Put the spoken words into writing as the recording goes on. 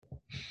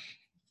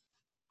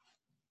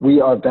We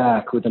are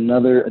back with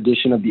another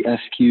edition of the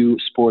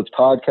SQ Sports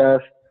Podcast.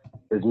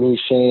 There's me,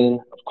 Shane,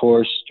 of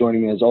course,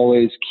 joining me as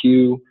always,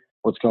 Q.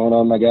 What's going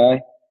on, my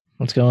guy?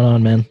 What's going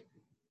on, man?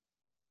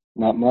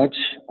 Not much.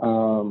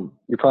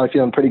 You're probably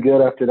feeling pretty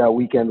good after that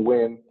weekend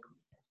win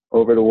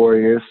over the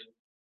Warriors.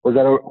 What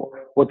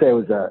day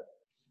was that?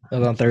 That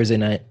was on Thursday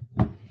night.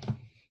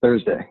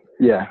 Thursday.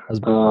 Yeah.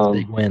 That was a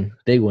big win.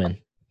 Big win.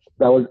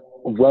 That was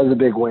a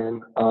big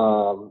win.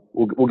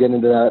 We'll get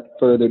into that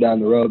further down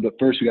the road, but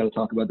first we got to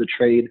talk about the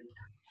trade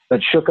that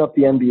shook up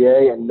the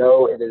NBA. And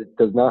no,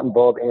 does not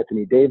involve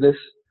Anthony Davis.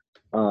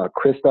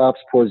 Kristaps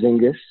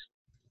Porzingis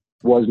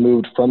was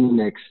moved from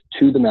the Knicks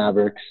to the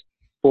Mavericks.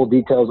 Full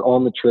details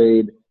on the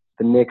trade: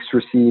 the Knicks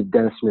received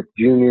Dennis Smith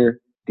Jr.,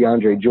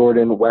 DeAndre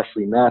Jordan,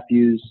 Wesley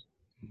Matthews,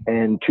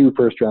 and 2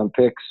 first-round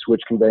picks,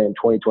 which convey in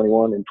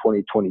 2021 and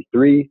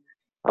 2023.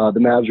 The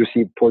Mavs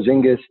received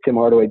Porzingis, Tim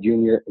Hardaway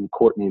Jr., and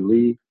Courtney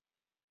Lee.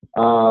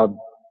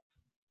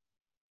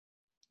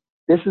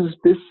 This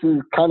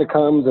kind of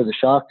comes as a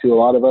shock to a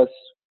lot of us,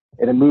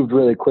 and it moved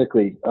really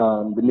quickly.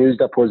 The news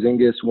that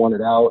Porzingis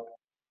wanted out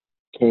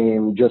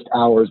came just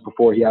hours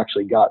before he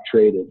actually got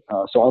traded.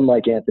 So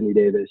unlike Anthony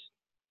Davis,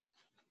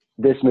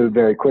 this moved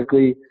very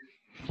quickly.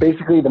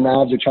 Basically, the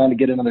Mavs are trying to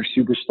get another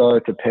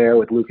superstar to pair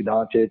with Luka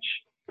Doncic,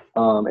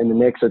 and the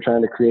Knicks are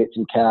trying to create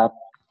some cap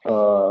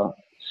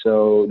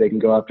so they can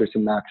go after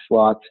some max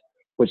slots,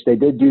 which they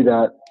did do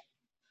that.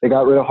 They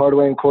got rid of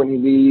Hardaway and Courtney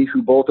Lee,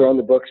 who both are on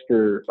the books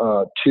for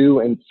 1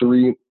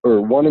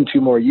 and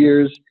 2 more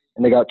years,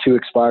 and they got 2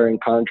 expiring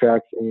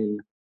contracts in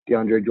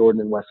DeAndre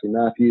Jordan and Wesley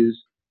Matthews.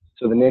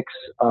 So the Knicks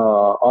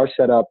are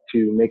set up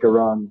to make a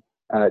run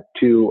at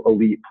 2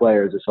 elite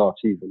players this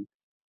offseason.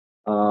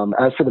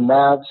 As for the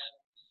Mavs,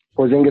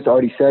 Porzingis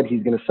already said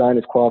he's going to sign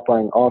his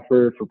qualifying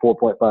offer for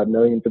 $4.5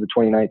 million for the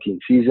 2019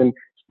 season,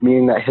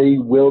 meaning that he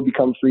will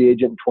become free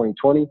agent in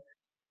 2020.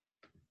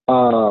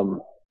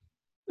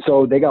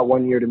 So they got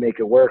 1 year to make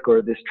it work,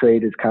 or this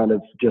trade is kind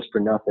of just for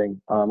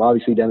nothing.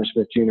 Obviously, Dennis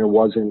Smith Jr.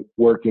 wasn't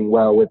working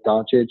well with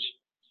Doncic,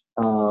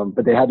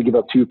 but they had to give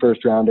up 2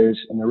 first-rounders,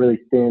 and they're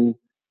really thin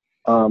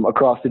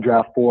across the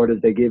draft board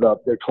as they gave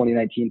up their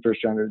 2019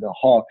 first-rounder to the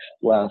Hawks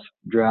last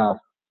draft.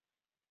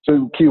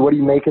 So, Q, what do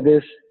you make of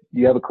this?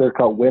 Do you have a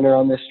clear-cut winner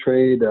on this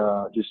trade?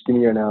 Just give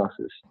me your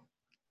analysis.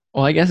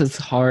 Well, I guess it's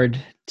hard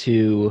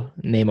to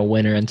name a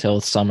winner until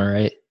summer,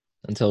 right?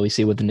 Until we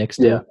see what the Knicks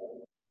do. Yeah.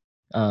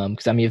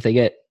 Because I mean, if they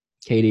get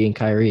KD and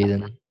Kyrie,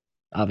 then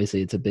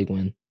obviously it's a big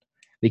win.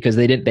 Because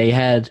they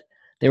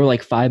were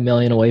like $5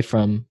 million away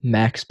from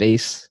max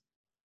base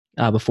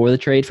before the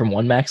trade from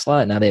 1 max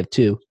slot. Now they have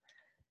 2,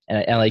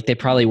 and like they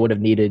probably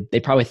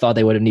thought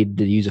they would have needed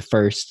to use a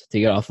first to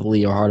get off of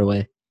Lee or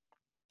Hardaway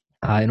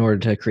in order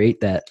to create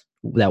that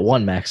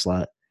 1 max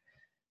slot.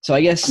 So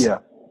I guess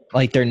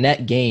like their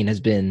net gain has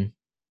been,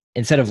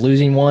 instead of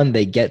losing 1,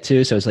 they get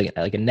 2. So it's like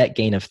a net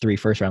gain of 3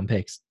 first-round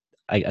picks,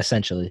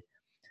 essentially.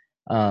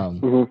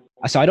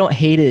 So I don't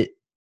hate it.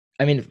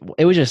 I mean,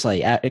 it was just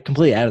like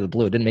completely out of the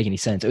blue. It didn't make any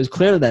sense. It was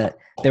clear that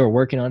they were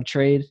working on a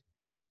trade,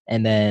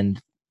 and then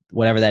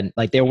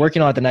they were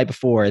working on it the night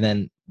before, and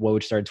then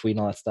Woj started tweeting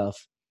all that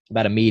stuff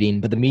about a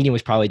meeting. But the meeting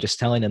was probably just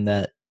telling them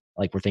that,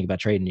 like, we're thinking about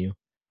trading you.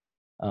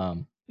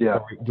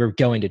 We're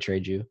going to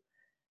trade you.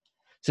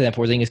 So then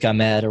Porzingis got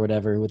mad or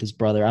whatever with his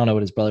brother. I don't know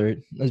what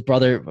his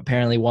brother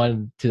apparently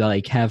wanted to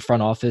like have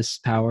front office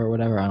power or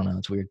whatever. I don't know.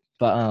 It's weird.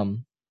 But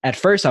at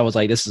first I was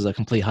like, this is a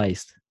complete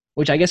heist,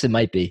 which I guess it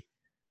might be.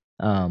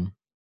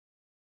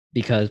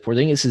 Because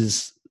Porzingis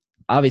is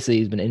obviously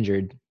he's been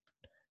injured,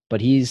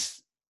 but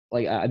he's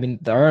like, I mean,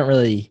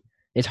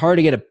 it's hard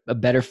to get a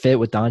better fit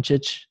with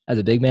Doncic as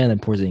a big man than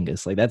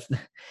Porzingis. Like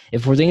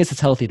if Porzingis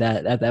is healthy,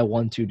 that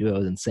 1-2 duo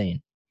is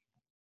insane.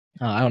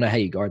 I don't know how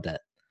you guard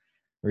that,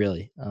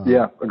 really.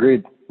 Yeah,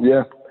 agreed.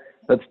 Yeah,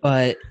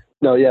 I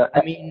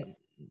mean,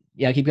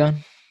 yeah, keep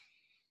going.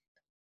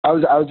 I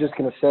was just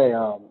gonna say,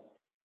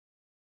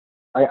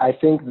 I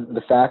think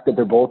the fact that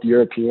they're both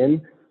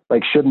European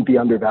like shouldn't be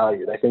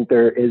undervalued. I think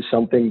there is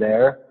something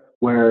there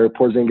where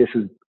Porzingis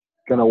is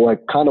gonna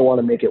like kind of want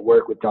to make it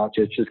work with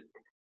Doncic.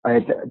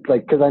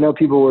 Because I know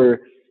people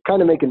were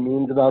kind of making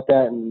memes about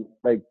that and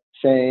like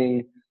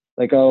saying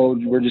like, oh,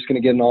 we're just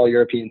gonna get an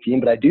all-European team.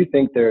 But I do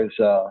think there's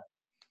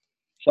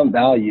some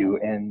value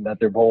in that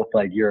they're both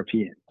like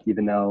European,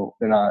 even though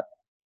they're not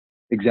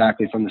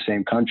exactly from the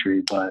same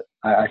country. But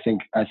I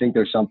think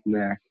there's something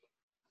there.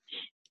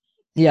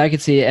 Yeah, I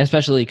could see it,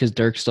 especially because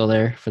Dirk's still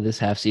there for this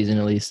half season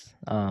at least.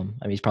 I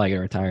mean, he's probably going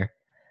to retire.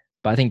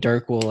 But I think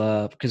Dirk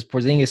will because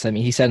Porzingis, I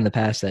mean, he said in the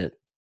past that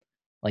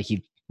like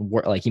he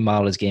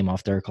modeled his game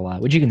off Dirk a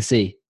lot, which you can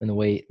see in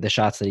the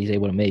shots that he's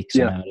able to make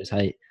somehow at his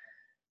height.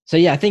 So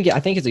yeah, I think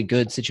it's a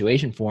good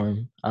situation for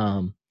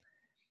him.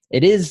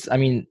 It is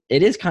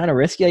kind of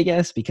risky, I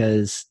guess,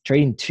 because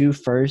trading 2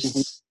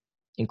 firsts,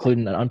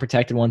 including an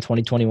unprotected one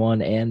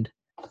 2021 and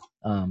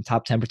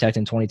top 10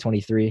 protected in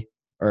 2023.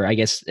 Or I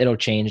guess it'll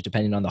change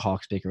depending on the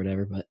Hawks pick or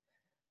whatever. But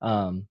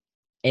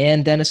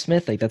and Dennis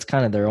Smith, like that's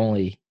kind of those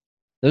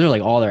are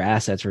like all their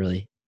assets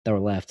really. that were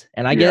left.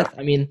 And I Yeah. guess,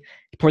 I mean,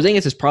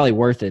 Porzingis is probably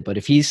worth it, but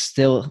if he's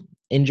still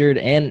injured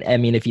and, I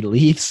mean, if he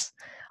leaves,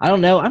 I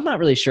don't know. I'm not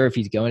really sure if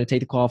he's going to take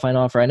the qualifying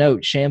offer. I know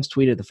Shams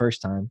tweeted the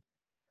first time.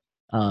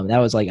 That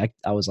was like,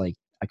 I was like,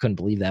 I couldn't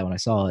believe that when I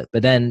saw it.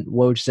 But then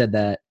Woj said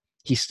that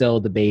he's still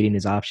debating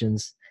his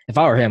options. If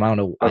I were him, I don't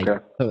know. Okay.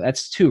 So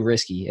that's too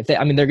risky. If they,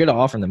 I mean, they're going to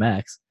offer him the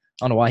max.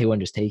 I don't know why he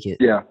wouldn't just take it.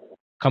 Yeah.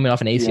 Coming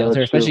off an Yeah, ACL tear, that's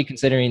true. especially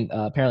considering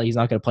apparently he's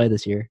not going to play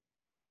this year.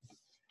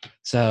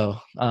 So,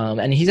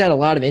 and he's had a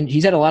lot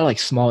of like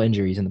small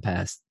injuries in the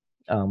past.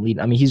 I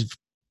mean, he's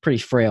pretty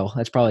frail.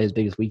 That's probably his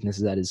biggest weakness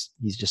is that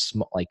he's just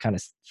small, like kind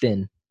of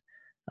thin.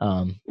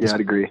 Yeah, I'd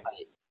agree.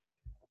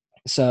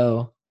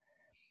 So,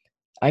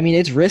 I mean,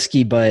 it's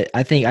risky, but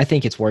I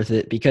think it's worth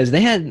it because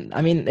they had.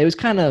 I mean, it was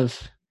kind of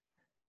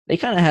they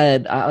kind of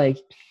had like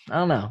I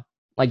don't know.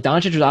 Like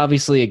Doncic was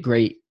obviously a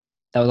great.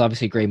 That was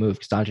obviously a great move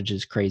because Doncic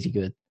is crazy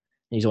good.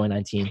 He's only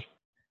 19.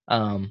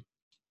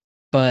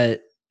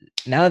 But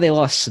now that they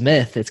lost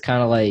Smith, it's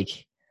kind of like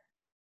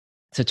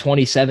to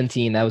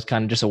 2017. That was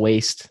kind of just a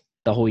waste.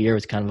 The whole year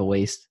was kind of a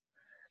waste.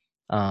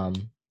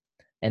 And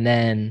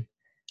then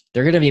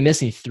they're going to be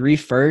missing 3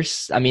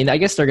 firsts. I mean, I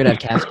guess they're going to have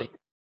cap space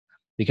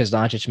because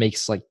Doncic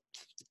makes like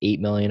 $8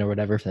 million or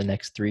whatever for the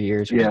next 3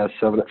 years. Yeah,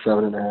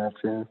 7.5.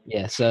 Yeah.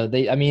 Yeah. So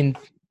I mean,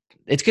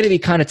 it's going to be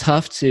kind of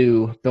tough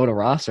to build a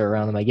roster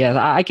around them. I guess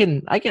I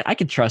can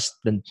trust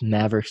the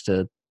Mavericks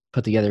to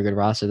put together a good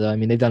roster though. I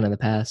mean, they've done it in the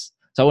past,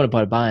 so I wouldn't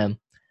put it by them.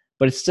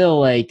 But it's still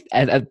like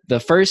at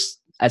the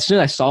first, as soon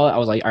as I saw it, I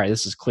was like, all right,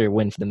 this is a clear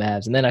win for the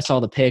Mavs. And then I saw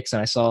the picks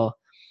and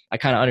I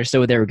kind of understood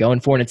what they were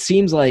going for. And it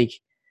seems like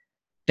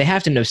they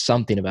have to know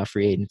something about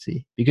free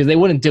agency because they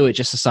wouldn't do it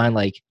just to sign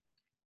like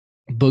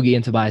Boogie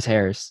and Tobias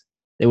Harris.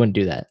 They wouldn't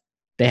do that.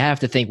 They have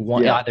to think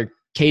either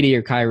KD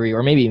or Kyrie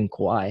or maybe even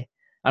Kawhi.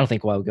 I don't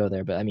think Kawhi would go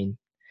there, but I mean,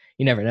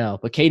 you never know.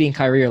 But KD and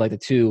Kyrie are like the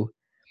two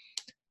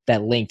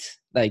that linked,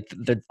 like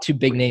the two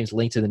big names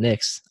linked to the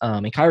Knicks.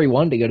 And Kyrie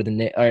wanted to go to the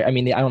Knicks. I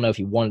mean, I don't know if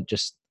he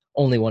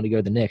only wanted to go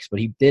to the Knicks, but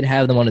he did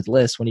have them on his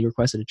list when he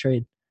requested a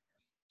trade,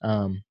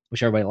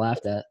 which everybody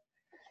laughed at.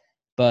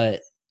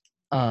 But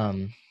I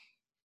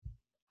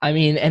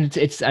mean, and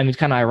it's kind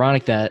of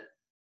ironic that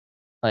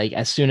like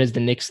as soon as the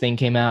Knicks thing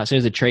came out, as soon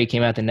as the trade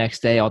came out the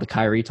next day, all the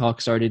Kyrie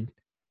talk started,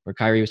 where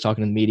Kyrie was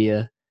talking to the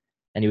media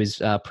and he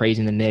was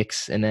praising the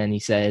Knicks, and then he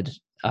said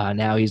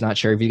now he's not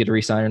sure if he's going to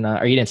resign or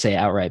not, or he didn't say it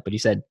outright, but he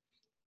said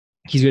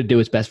he's going to do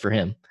what's best for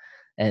him.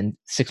 And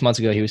 6 months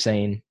ago, he was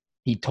saying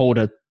he told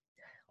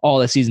all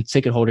the season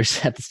ticket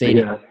holders at the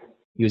stadium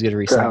he was going to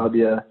resign. Crowd,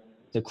 yeah.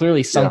 So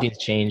clearly something's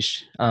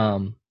changed.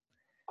 So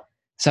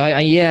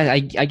I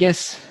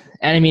guess,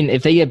 and I mean,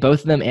 if they get both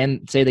of them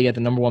and say they get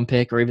the number 1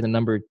 pick or even the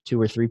number 2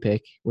 or 3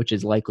 pick, which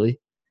is likely,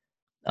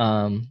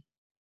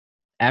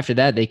 after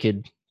that they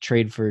could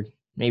trade for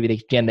maybe they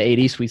get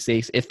the AD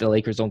sweepstakes if the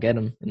Lakers don't get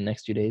them in the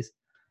next 2 days.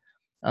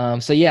 So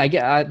all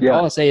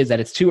I'll say is that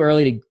it's too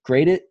early to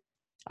grade it.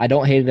 I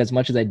don't hate it as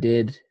much as I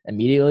did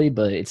immediately,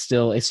 but it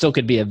still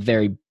could be a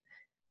very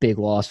big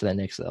loss for the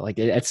Knicks though. Like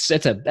that's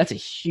a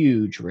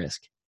huge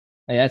risk.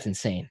 Like, that's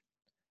insane.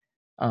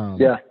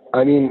 Yeah,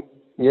 I mean,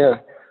 yeah.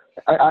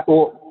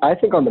 I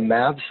think on the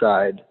Mavs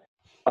side,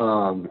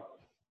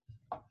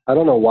 I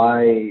don't know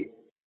why,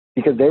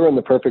 because they were in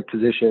the perfect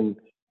position.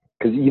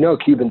 Because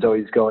Cuban's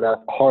always going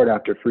out hard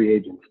after free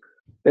agents.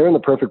 They were in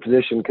the perfect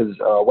position because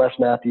Wes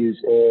Matthews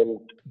and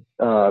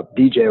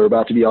DJ were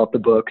about to be off the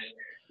books.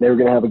 They were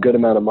going to have a good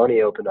amount of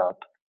money open up,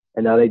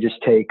 and now they just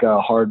take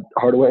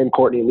Hardaway and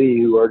Courtney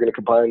Lee, who are going to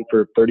combine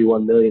for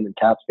 $31 million in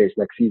cap space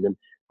next season.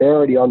 They're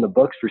already on the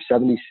books for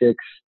 $76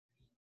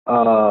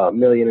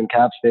 million in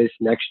cap space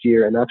next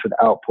year, and that's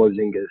without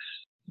Porzingis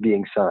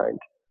being signed.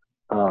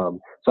 So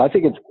I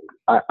think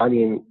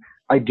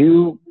I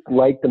do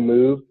like the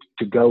move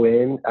to go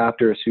in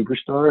after a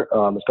superstar,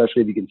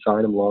 especially if you can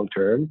sign him long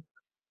term.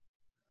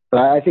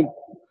 But I think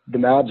the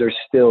Mavs are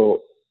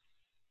still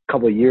a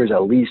couple of years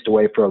at least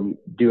away from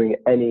doing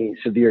any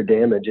severe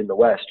damage in the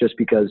West, just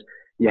because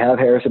you have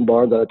Harrison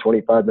Barnes on a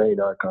 $25 million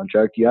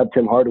contract. You have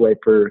Tim Hardaway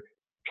for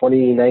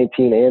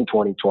 2019 and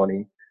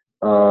 2020.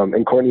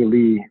 And Courtney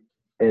Lee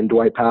and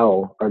Dwight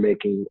Powell are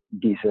making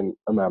decent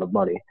amount of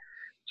money.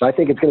 So I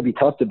think it's going to be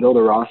tough to build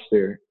a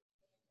roster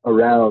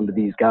around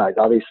these guys.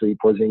 Obviously,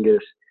 Porzingis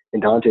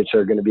and Doncic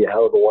are going to be a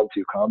hell of a 1-2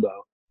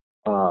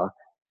 combo.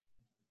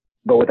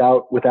 But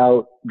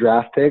without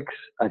draft picks,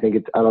 I think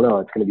it's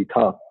going to be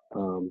tough.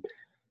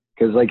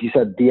 Because like you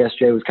said,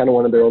 DSJ was kind of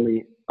one of their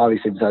only,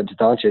 obviously besides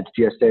Doncic,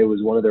 DSJ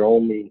was one of their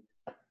only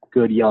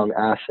good young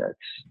assets.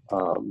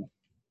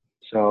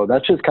 So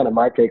that's just kind of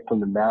my take from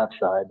the Mavs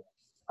side.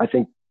 I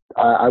think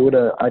I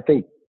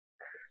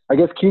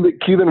guess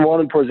Cuban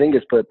wanted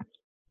Porzingis, but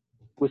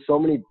with so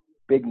many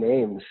big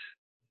names,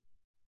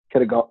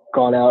 could have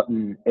gone out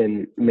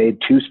and made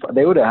 2 spots.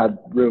 They would have had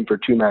room for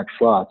 2 max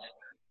slots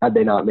had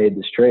they not made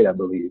this trade, I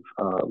believe.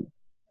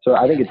 So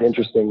I think it's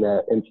interesting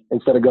that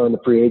instead of going the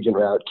free agent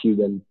route,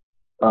 Cuban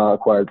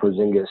acquired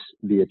Porzingis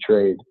via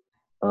trade.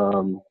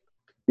 On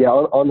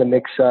the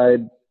Knicks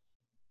side,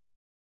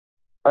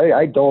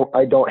 I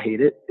don't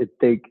hate it.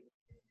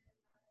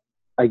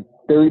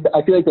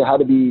 I feel like there had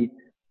to be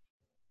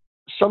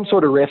some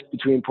sort of rift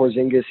between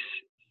Porzingis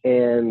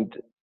and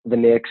the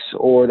Knicks,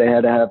 or they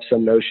had to have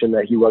some notion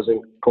that he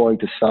wasn't going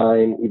to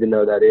sign, even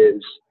though that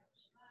is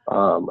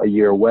a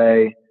year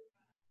away.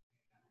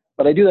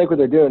 But I do like what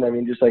they're doing. I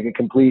mean, just like a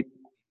complete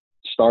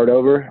start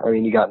over. I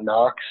mean, you got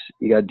Knox,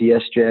 you got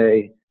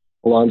DSJ,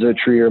 Alonzo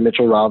Trier,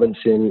 Mitchell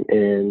Robinson,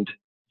 and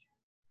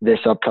this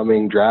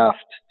upcoming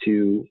draft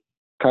to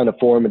kind of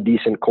form a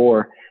decent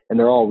core. And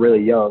they're all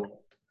really young,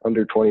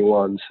 under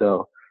 21.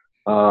 So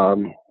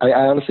I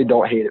honestly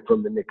don't hate it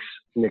from the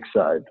Knicks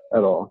side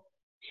at all.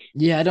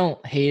 Yeah, I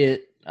don't hate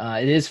it.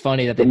 It is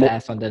funny that they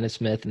passed on Dennis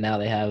Smith and now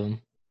they have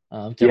him.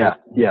 That is.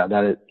 Yeah.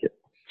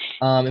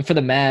 And for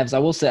the Mavs, I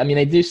will say, I mean,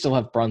 they do still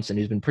have Brunson,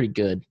 who's been pretty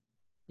good.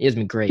 He has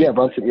been great. Yeah,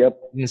 Brunson, yep.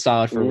 He's been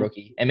solid for a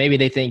rookie. And maybe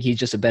they think he's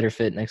just a better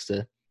fit next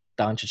to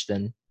Doncic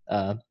than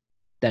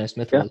Dennis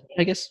Smith was.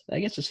 I guess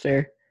it's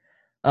fair.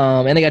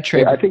 And they got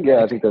Trey. I think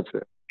that's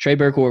fair. Trey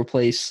Burke will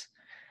replace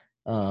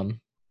JD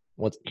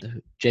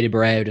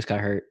Barea, who just got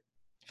hurt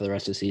for the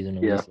rest of the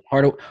season. Yeah.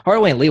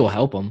 Hardaway and Lee will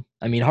help him.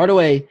 I mean,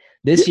 Hardaway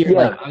this year,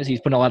 like obviously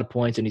he's putting a lot of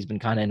points and he's been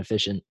kind of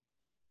inefficient.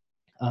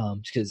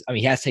 Because I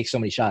mean, he has to take so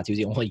many shots. He's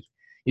the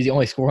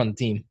only scorer on the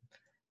team,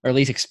 or at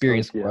least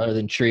experienced other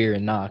than Trier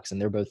and Knox, and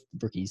they're both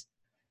rookies.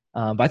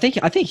 But I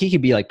think he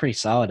could be like pretty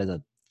solid as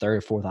a third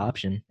or fourth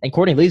option. And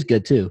Courtney Lee's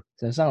good too.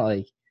 So it's not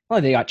like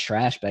they got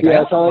trashed back.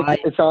 Yeah, it's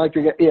not like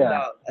you're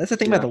that's the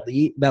thing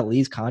about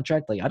Lee's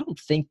contract. Like I don't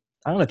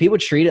know. People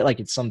treat it like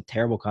it's some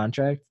terrible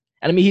contract.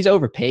 And I mean, he's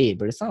overpaid,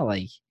 but it's not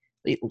like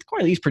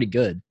Courtney Lee's pretty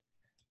good.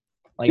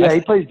 Like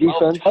he plays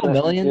defense. 12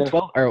 million,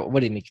 12 or what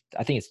do you mean?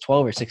 I think it's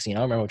 12 or 16. I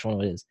don't remember which one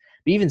it is.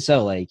 But even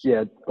so, like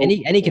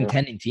any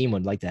contending team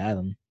would like to have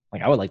him.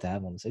 Like I would like to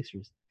have him on the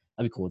Sixers.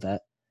 I'd be cool with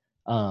that.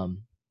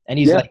 And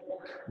he's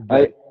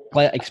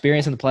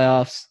experience in the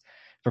playoffs,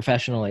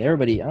 professionally.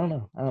 Everybody, I don't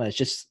know. It's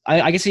just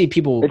I can see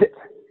people.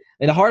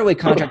 And the Hardaway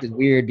contract is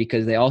weird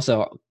because they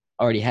also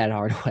already had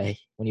Hardaway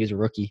when he was a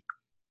rookie,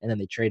 and then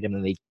they traded him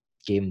and they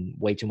gave him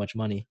way too much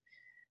money.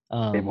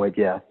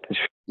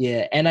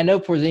 Yeah, and I know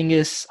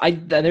Porzingis.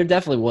 There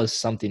definitely was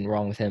something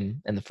wrong with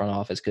him in the front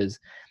office because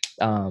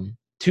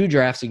 2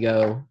 drafts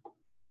ago,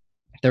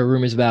 there were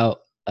rumors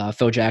about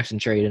Phil Jackson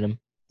trading him.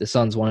 The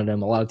Suns wanted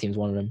him. A lot of teams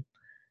wanted him.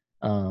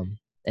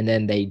 And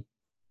then he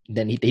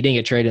didn't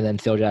get traded, and then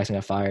Phil Jackson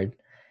got fired.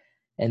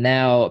 And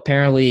now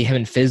apparently him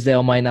and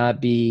Fizdale might not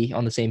be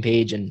on the same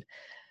page, and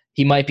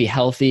he might be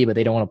healthy, but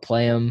they don't want to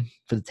play him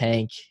for the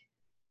tank.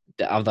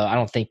 Although I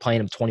don't think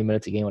playing him 20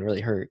 minutes a game would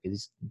really hurt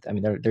because they're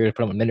going to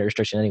put him on minute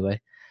restriction anyway.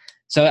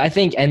 So I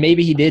think, and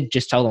maybe he did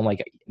just tell them,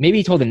 like, maybe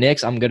he told the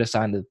Knicks, I'm going to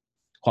sign the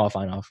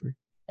qualifying offer.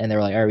 And they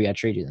were like, all right, we got to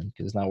trade you then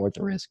because it's not worth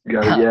the risk.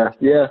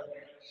 Yeah.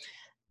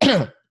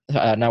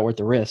 Not worth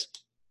the risk.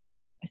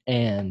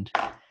 And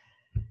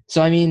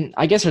so, I mean,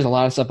 I guess there's a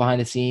lot of stuff behind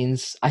the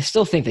scenes. I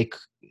still think they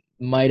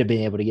might have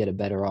been able to get a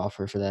better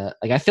offer for that.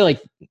 Like, I feel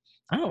like,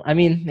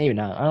 maybe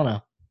not. I don't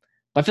know.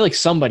 But I feel like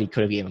somebody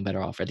could have given a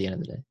better offer at the end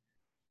of the day.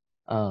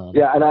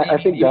 And I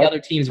think the other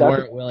teams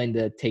weren't willing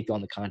to take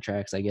on the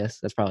contracts, I guess.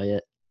 That's probably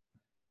it.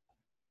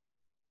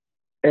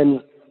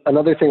 And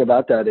another thing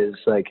about that is,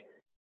 like,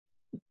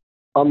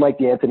 unlike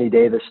the Anthony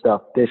Davis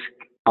stuff, this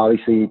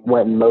obviously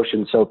went in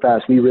motion so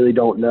fast. We really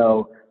don't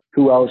know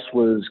who else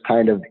was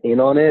kind of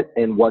in on it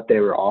and what they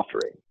were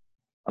offering.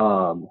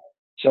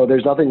 So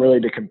there's nothing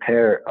really to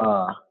compare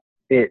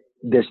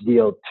this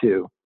deal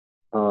to.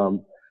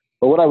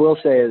 But what I will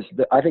say is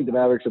that I think the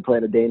Mavericks are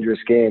playing a dangerous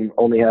game,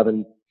 only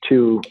having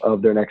 2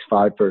 of their next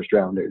 5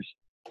 first-rounders.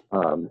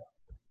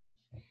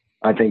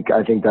 I think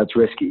that's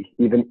risky.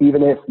 Even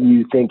if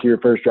you think your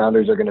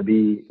first-rounders are going to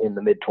be in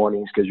the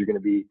mid-20s because you're going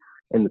to be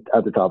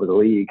at the top of the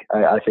league,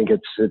 I think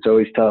it's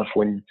always tough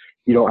when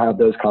you don't have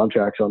those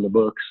contracts on the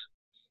books.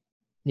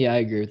 Yeah, I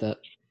agree with that.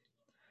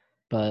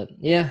 But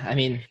yeah, I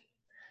mean,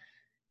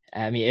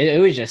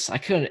 it was just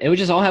it would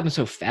just all happen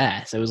so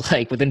fast. It was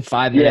like within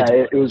 5 minutes.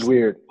 Yeah, it was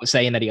weird. Was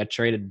saying that he got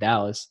traded to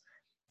Dallas,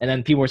 and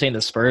then people were saying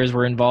the Spurs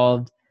were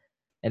involved,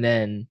 and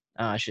then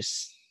it's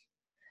just.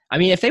 I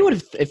mean, if they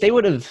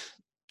would have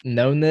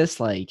known this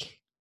like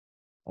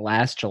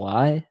last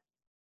July,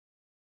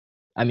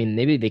 I mean,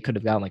 maybe they could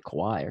have gotten like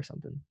Kawhi or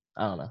something.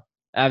 I don't know.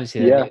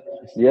 Obviously,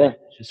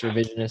 it's just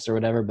revisionist or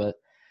whatever, but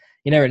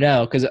you never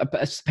know because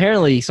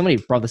apparently somebody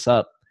brought this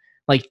up.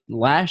 Like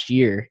last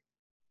year,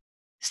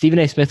 Stephen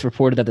A. Smith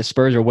reported that the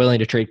Spurs are willing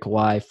to trade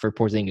Kawhi for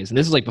Porzingis, and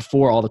this is like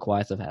before all the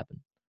Kawhi stuff happened.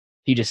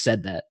 He just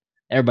said that.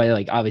 Everybody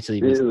like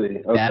obviously was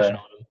bashing on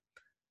him.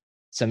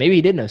 So maybe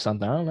he did know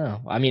something. I don't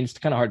know. I mean, it's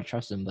kind of hard to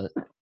trust him, but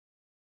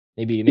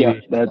maybe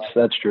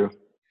that's true.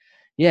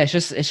 Yeah, it's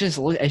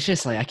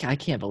just like I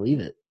can't believe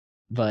it.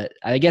 But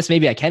I guess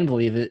maybe I can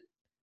believe it.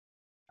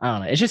 I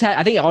don't know. It's just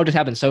I think it all just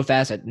happened so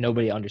fast that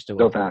nobody understood.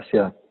 So fast,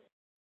 yeah.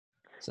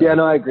 So. Yeah,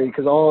 no, I agree.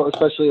 Because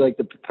especially like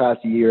the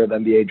past year of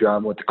NBA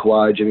drama with the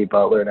Kawhi, Jimmy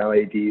Butler, and now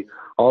AD,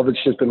 all of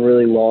it's just been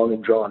really long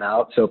and drawn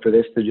out. So for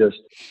this to just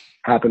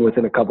happen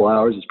within a couple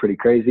hours is pretty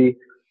crazy.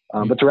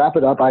 But to wrap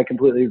it up, I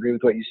completely agree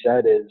with what you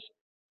said. Is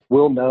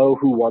we'll know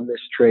who won this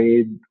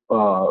trade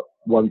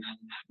once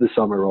the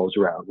summer rolls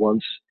around.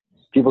 Once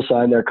people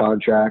sign their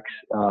contracts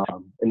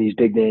and these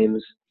big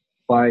names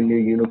buying new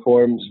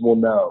uniforms, we'll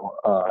know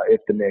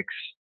if the Knicks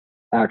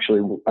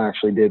actually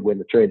did win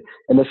the trade.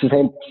 And this is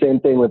the same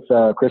thing with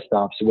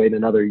Kristaps, wait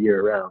another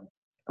year around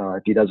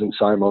if he doesn't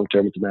sign long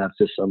term with the Mavs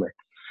this summer.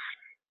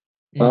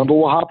 But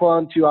we'll hop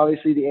on to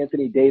obviously the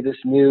Anthony Davis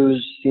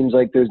news. Seems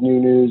like there's new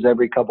news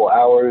every couple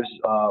hours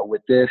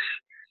with this.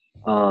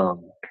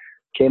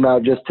 Came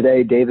out just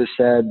today. Davis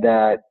said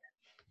that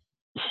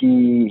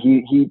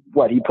he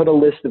put a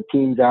list of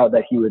teams out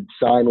that he would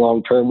sign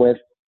long term with.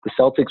 The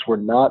Celtics were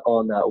not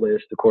on that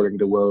list according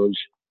to Woj,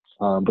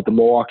 but the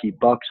Milwaukee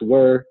Bucks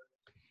were.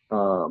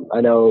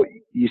 I know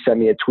you sent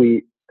me a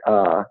tweet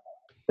that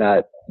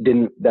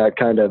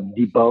kind of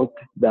debunked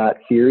that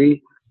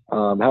theory.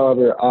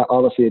 However,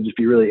 honestly, it'd just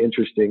be really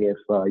interesting if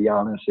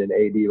Giannis and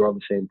AD were on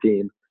the same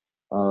team.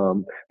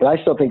 But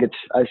I still think it's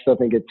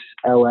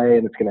LA,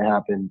 and it's going to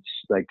happen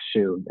like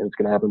soon, and it's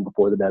going to happen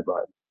before the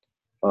deadline.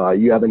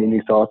 You have any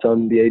new thoughts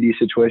on the AD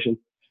situation?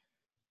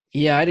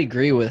 Yeah, I'd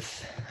agree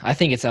with. I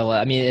think it's LA.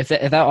 I mean, if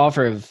that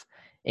offer of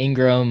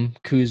Ingram,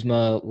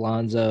 Kuzma,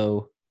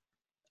 Lonzo,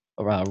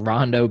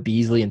 Rondo,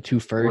 Beasley, and 2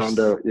 firsts,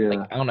 Rondo, yeah.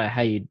 Like, I don't know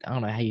how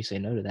you say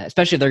no to that.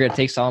 Especially if they're going to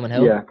take Solomon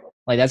Hill. Yeah.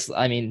 Like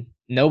I mean,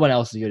 no one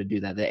else is going to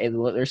do that.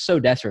 They're so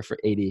desperate for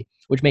AD,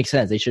 which makes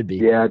sense. They should be.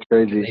 Yeah, it's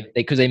crazy.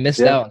 Because they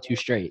missed out on 2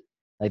 straight.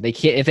 Like they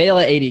can't if they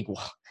let AD,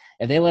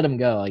 if they let him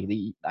go, like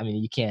you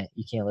can't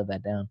live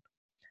that down.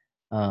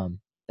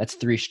 That's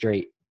 3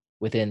 straight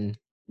within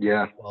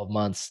 12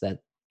 months that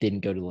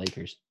didn't go to the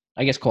Lakers.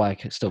 I guess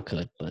Kawhi still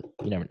could, but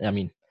you never. I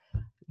mean,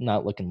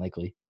 not looking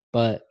likely.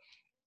 But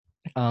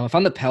if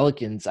I'm the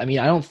Pelicans, I mean,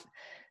 I don't.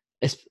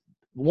 It's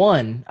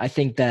one. I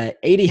think that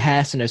AD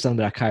has to know something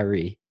about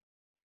Kyrie,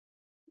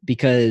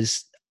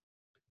 because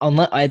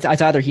unless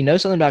it's either he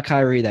knows something about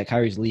Kyrie that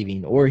Kyrie's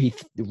leaving, or he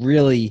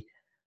really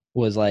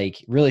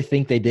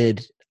think they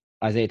did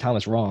Isaiah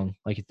Thomas wrong,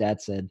 like his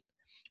dad said.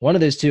 One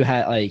of those two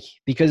had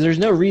because there's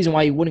no reason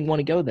why you wouldn't want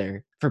to go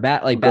there for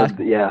basketball.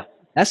 Yeah,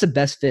 that's the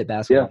best fit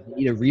basketball. Yeah.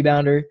 You need a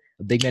rebounder,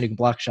 a big man who can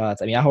block shots.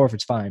 I mean, Al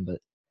Horford's fine, but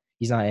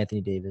he's not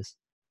Anthony Davis.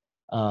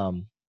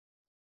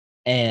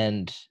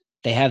 And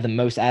they have the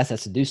most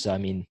assets to do so. I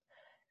mean,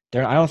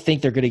 I don't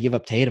think they're going to give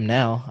up Tatum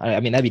now. I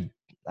don't know.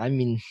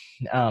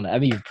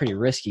 That'd be pretty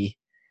risky.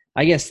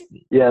 I guess.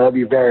 Yeah, that'd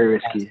be very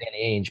risky.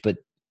 Age, but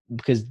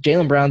because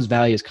Jaylen Brown's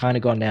value has kind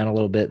of gone down a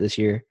little bit this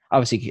year.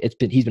 Obviously,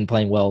 he's been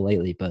playing well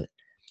lately, but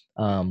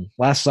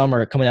last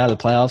summer coming out of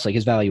the playoffs, like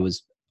his value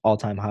was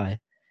all-time high,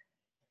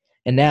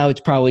 and now it's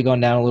probably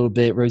gone down a little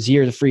bit.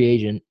 Rozier's a free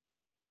agent,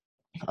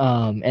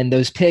 and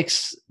those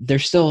picks, they're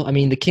still. I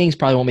mean, the Kings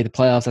probably won't make the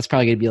playoffs. That's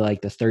probably going to be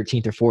like the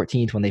 13th or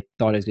 14th when they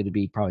thought it was going to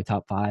be probably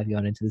top 5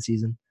 going into the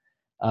season.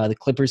 The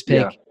Clippers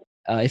pick,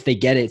 if they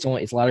get it,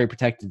 it's lottery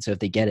protected. So if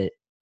they get it,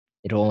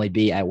 it'll only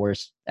be at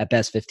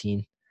best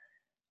 15.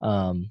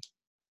 And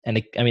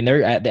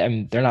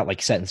they're not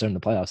like set in stone in the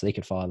playoffs. So they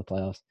could fall out of the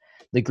playoffs.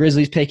 The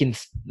Grizzlies picking,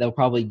 they'll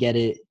probably get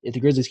it. If the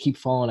Grizzlies keep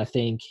falling, I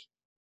think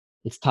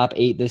it's top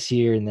 8 this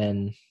year, and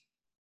then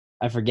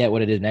I forget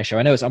what it is next year.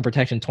 I know it's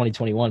unprotected in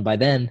 2021. By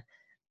then,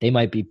 they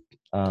might be.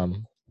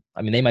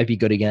 They might be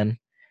good again.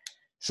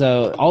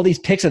 So all these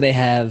picks that they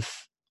have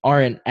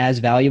aren't as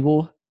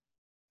valuable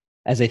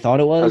as they thought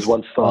it was. As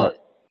once thought.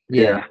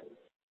 Yeah.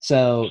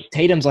 So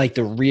Tatum's like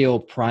the real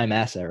prime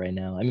asset right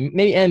now. I mean,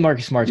 maybe and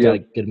Marcus Smart's got a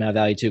good amount of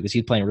value too because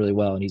he's playing really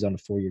well and he's on a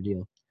 4-year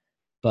deal.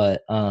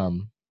 But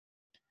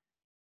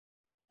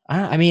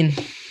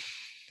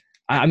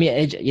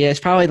it's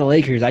probably the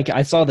Lakers.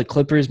 I saw the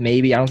Clippers.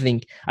 Maybe I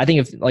think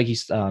if like you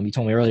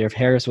told me earlier, if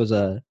Harris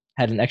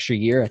had an extra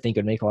year, I think it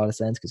would make a lot of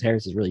sense because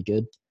Harris is really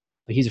good,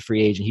 but he's a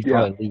free agent. He'd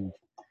probably leave.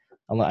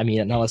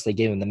 Unless they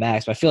gave him the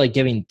max. But I feel like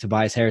giving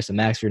Tobias Harris the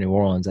max for New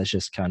Orleans, that's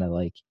just kind of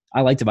like I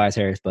like Tobias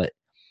Harris, but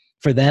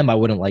for them, I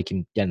wouldn't like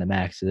him getting the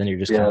max. So then you're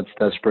just that's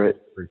desperate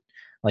for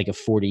like a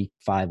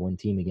 45-win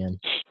team again.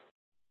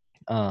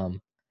 But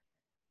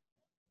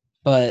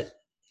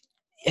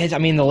who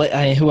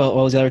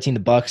was the other team?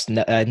 The Bucks.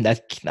 I don't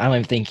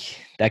even think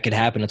that could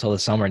happen until the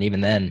summer, and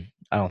even then,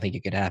 I don't think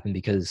it could happen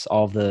because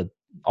all the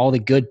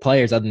good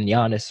players other than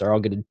Giannis are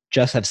all going to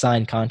just have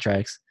signed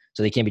contracts,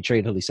 so they can't be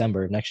traded until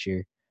December of next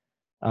year.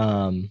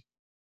 Who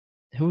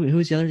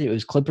was the other team? It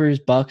was Clippers,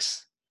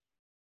 Bucks.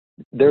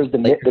 There's the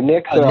Knicks.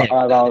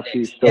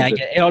 Obviously still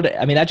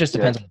that just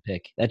depends on the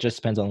pick. That just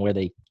depends on where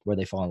they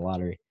fall in the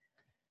lottery.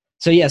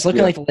 So it's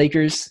looking like the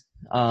Lakers,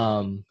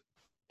 and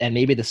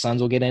maybe the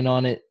Suns will get in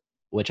on it.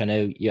 Which I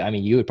know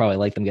you would probably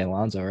like them getting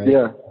Lonzo, right?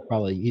 Yeah.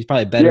 He's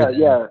probably better.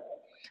 Yeah.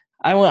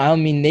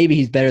 Maybe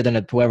he's better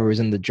than whoever was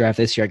in the draft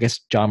this year. I guess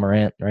John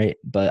Morant, right?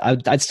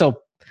 But I'd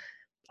still,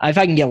 if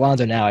I can get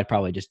Lonzo now, I'd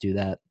probably just do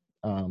that.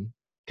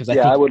 Because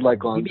I would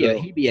like Lonzo.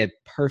 He'd be a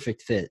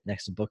perfect fit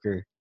next to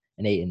Booker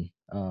and Ayton,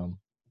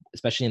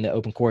 especially in the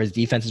open court. His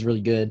defense is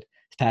really good.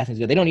 His passing is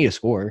good. They don't need a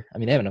scorer. I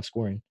mean, they have enough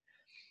scoring.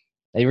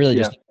 They really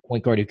just need a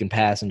point guard who can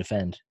pass and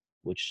defend,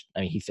 which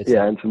he fits.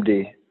 Yeah, and some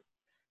D.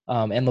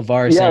 And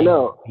LeVar is Yeah, saying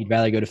no, he'd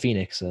rather go to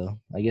Phoenix. So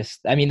I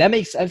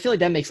feel like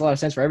that makes a lot of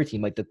sense for every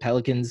team. Like the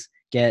Pelicans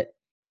get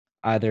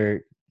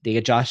either they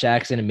get Josh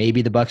Jackson and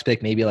maybe the Bucks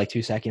pick, maybe like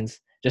 2 seconds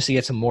just to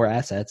get some more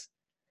assets.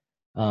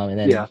 And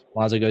then yeah,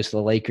 Lonzo goes to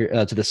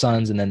the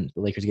Suns, and then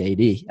the Lakers get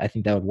AD. I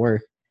think that would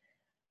work.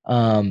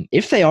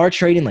 If they are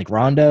trading like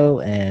Rondo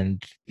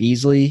and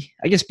Beasley,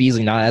 I guess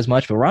Beasley not as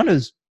much, but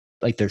Rondo's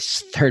like their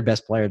third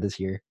best player this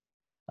year.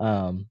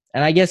 And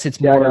I guess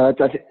it's yeah. more.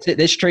 No,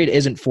 This trade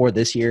isn't for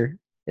this year;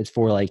 it's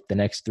for like the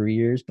next 3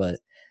 years. But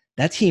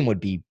that team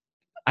would be.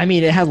 I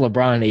mean, it has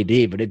LeBron and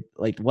AD, but it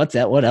like what's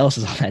that? What else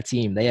is on that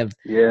team? They have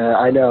yeah,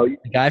 I know.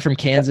 the guy from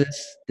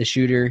Kansas, the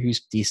shooter,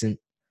 who's decent.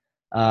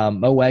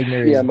 Mo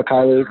Wagner Yeah, is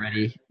Mikhailuk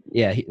already.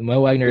 Yeah,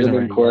 Mo Wagner isn't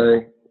doesn't even ready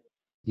yet. play.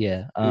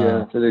 Yeah.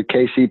 Yeah, so the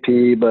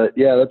KCP, but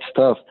yeah, that's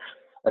tough.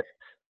 I,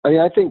 I mean,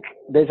 I think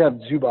they have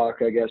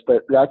Zubac, I guess,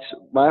 but that's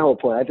my whole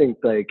point. I think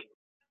like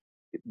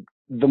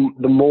the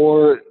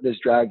more this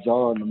drags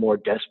on, the more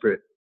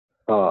desperate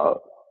uh,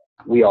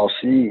 we all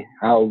see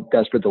how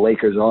desperate the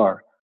Lakers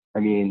are. I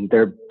mean,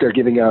 they're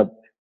giving up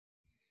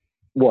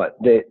what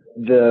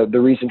the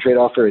recent trade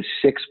offer is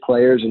 6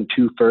 players and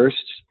 2 firsts,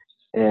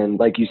 and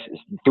like you,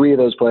 3 of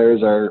those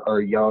players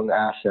are young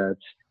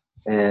assets,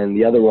 and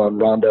the other one,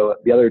 Rondo,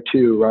 the other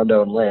 2,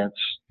 Rondo and Lance,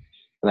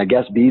 and I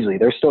guess Beasley,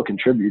 they're still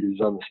contributors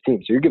on this team.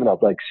 So you're giving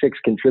up like 6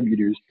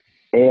 contributors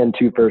and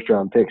 2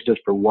 first-round picks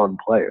just for 1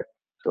 player.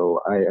 So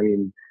I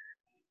mean,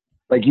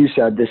 like you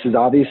said, this is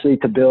obviously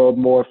to build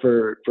more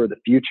for the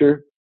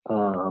future.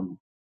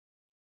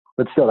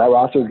 But still, that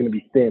roster is going to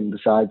be thin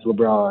besides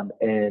LeBron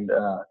and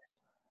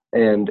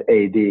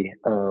AD.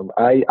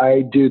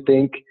 I do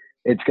think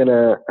it's going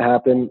to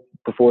happen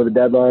before the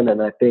deadline,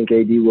 and I think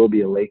AD will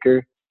be a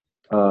Laker.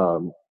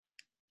 Um,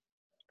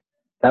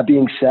 that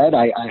being said,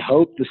 I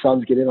hope the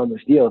Suns get in on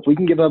this deal. If we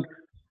can give up,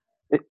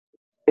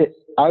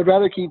 I would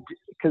rather keep,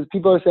 because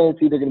people are saying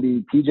it's either going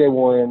to be T.J.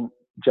 Warren,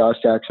 Josh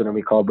Jackson, or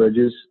Mikal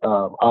Bridges.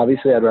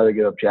 Obviously, I'd rather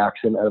give up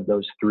Jackson out of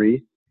those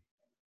 3.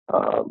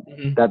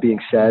 Mhm. That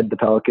being said, the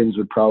Pelicans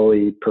would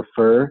probably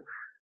prefer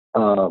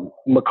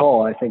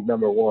McCall. I think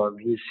number 1.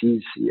 He's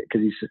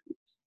because he's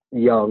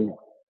young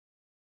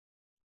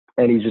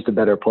and he's just a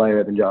better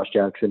player than Josh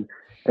Jackson.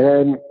 And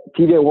then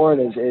T.J. Warren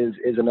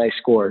is a nice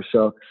scorer.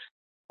 So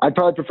I'd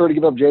probably prefer to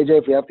give up JJ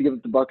if we have to give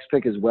up the Bucks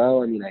pick as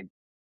well. I mean, I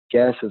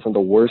guess it's not the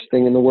worst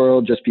thing in the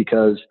world, just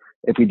because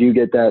if we do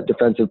get that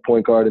defensive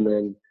point guard and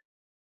then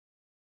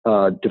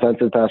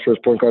defensive pass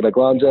first point guard like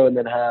Lonzo, and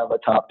then have a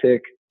top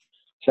pick,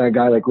 sign a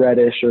guy like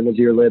Reddish or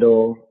Nazir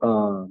Little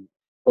or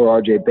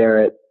RJ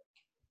Barrett,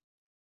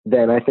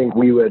 then I think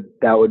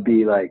that would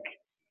be like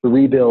the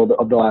rebuild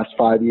of the last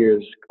 5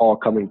 years all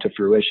coming to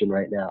fruition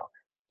right now.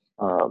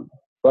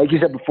 Like you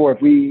said before,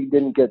 if we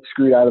didn't get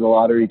screwed out of the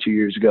lottery 2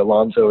 years ago,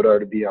 Lonzo would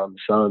already be on the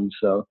Suns.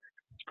 So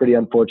it's pretty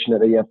unfortunate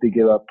that you have to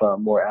give up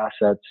more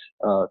assets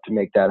to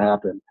make that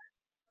happen.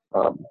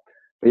 But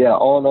yeah,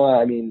 all in all,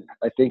 I mean,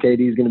 I think AD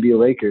is going to be a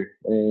Laker,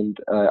 and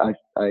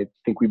I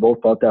think we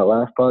both thought that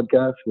last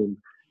podcast, and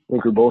I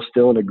think we're both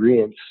still in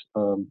agreement.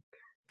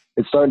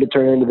 It's starting to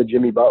turn into the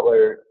Jimmy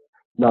Butler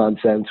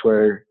nonsense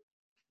where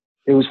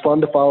it was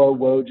fun to follow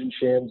Woj and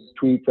Shams'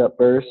 tweets at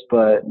first,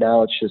 but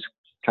now it's just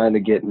kind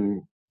of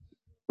getting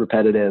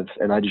repetitive,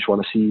 and I just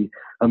want to see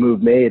a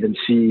move made and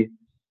see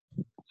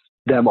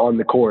them on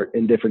the court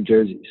in different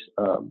jerseys.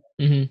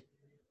 Mm-hmm.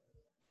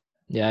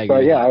 Yeah, I But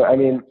agree. yeah, I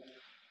mean,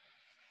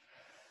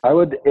 I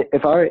would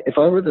if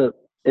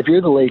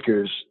you're the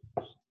Lakers,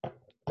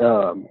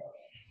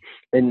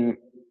 and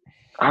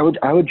I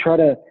would try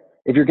to,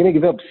 if you're going to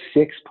give up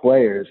 6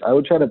 players, I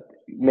would try to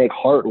make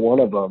Hart one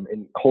of them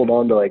and hold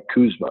on to like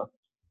Kuzma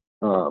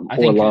I or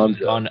think Kuzma's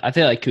Lonzo, gone. I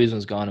feel like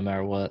Kuzma's gone no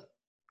matter what.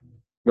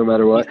 no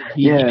matter what.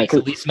 He Yeah, makes the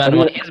because least I amount of mean,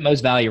 money. He has the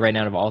most value right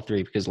now of all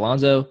 3 because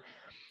Lonzo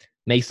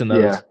makes the yeah,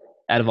 most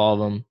out of all of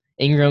them.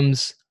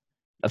 Ingram's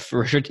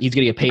for sure he's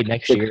gonna get paid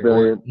next 6 year or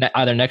million.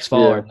 either next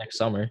fall Yeah, or next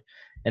summer.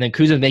 And then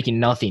Kuzma's making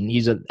nothing.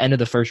 He's at the end of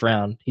the first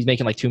round. He's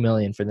making like $2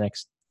 million for the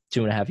next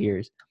 2.5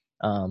 years.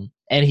 And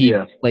he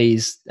yeah,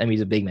 plays. I mean,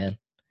 he's a big man.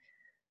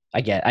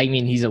 I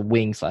mean, he's a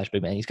wing /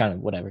 big man. He's kind of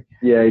whatever.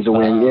 yeah. He's a But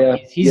wing. Yeah,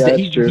 he's yeah,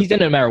 that's true. he's done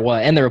it no matter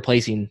what. And they're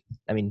replacing.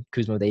 I mean,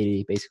 Kuzma with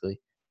AD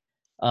basically.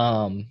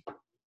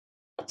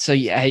 So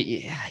yeah.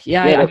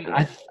 Yeah,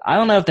 I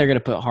don't know if they're gonna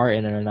put Hart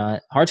in it or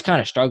not. Hart's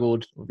kind of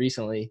struggled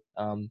recently.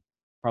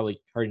 Probably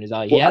hurting his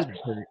value. He well, has been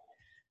hurt,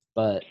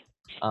 but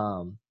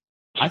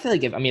I feel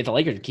like if the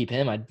Lakers keep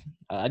him,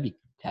 I'd be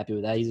happy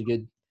with that. He's a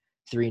good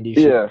 3-and-D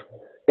shooter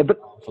yeah. But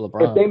for if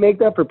LeBron. they make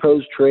that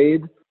proposed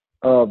trade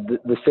of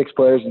the 6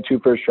 players and 2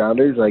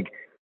 first-rounders, like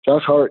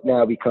Josh Hart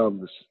now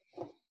becomes,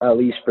 at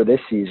least for this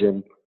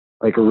season,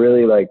 like a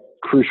really like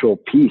crucial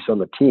piece on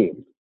the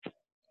team.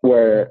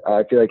 Where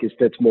I feel like it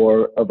fits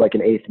more of like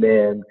an 8th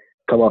man,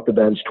 come off the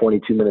bench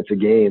 22 minutes a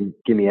game,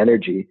 give me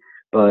energy.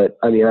 But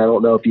I mean, I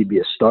don't know if he'd be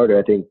a starter.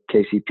 I think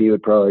KCP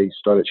would probably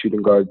start at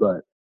shooting guard, but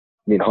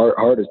I mean,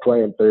 Hart is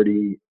playing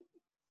 30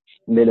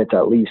 minutes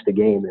at least a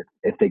game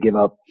if they give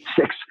up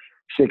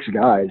six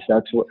guys.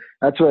 That's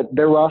what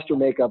their roster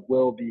makeup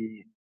will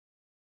be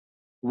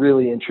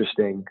really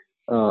interesting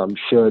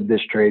should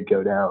this trade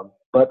go down.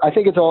 But I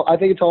think it's all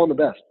in the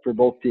best for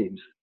both teams,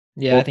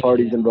 Yeah, I both think it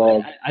parties is.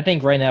 involved. I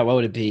think right now, what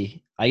would it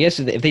be? I guess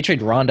if they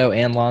trade Rondo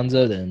and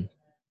Lonzo, then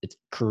it's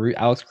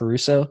Alex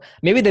Caruso.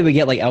 Maybe they would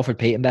get like Alfred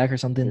Payton back or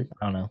something.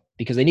 I don't know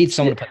because they need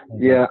someone Yeah, to play.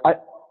 yeah.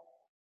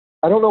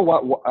 I don't know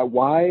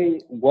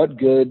what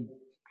good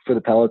for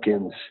the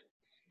Pelicans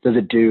does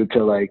it do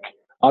to, like,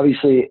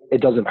 obviously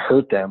it doesn't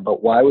hurt them,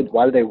 but why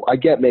do they? I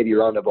get maybe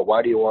Rondo, but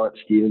why do you want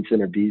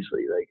Stevenson or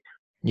Beasley? Like,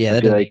 Yeah, I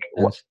that feel doesn't like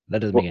make sense. That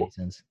doesn't make any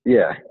sense.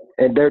 yeah,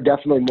 and they're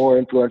definitely more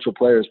influential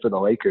players for the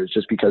Lakers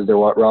just because their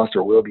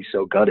roster will be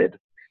so gutted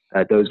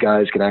that those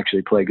guys can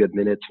actually play good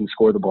minutes and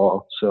score the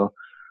ball. So,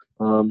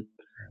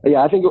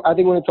 yeah, I think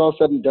when it's all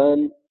said and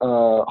done,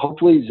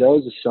 hopefully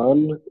Zoe's a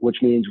son, which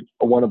means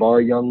one of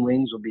our young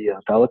wings will be a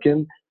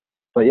Pelican.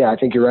 But yeah, I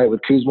think you're right.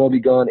 With Kuzma will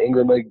be gone,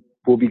 Ingram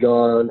will be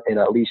gone, and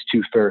at least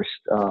 2 firsts.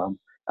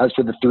 As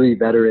for the 3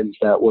 veterans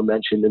that were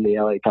mentioned in the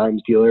LA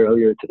Times deal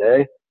earlier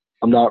today,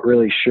 I'm not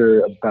really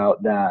sure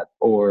about that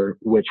or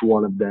which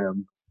one of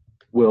them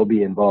will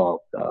be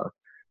involved.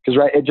 Because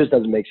right, it just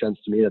doesn't make sense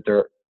to me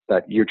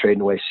that you're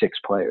trading away 6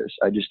 players.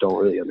 I just don't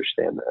really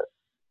understand that.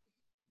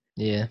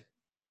 Yeah.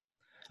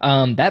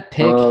 That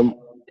pick,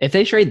 if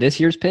they trade this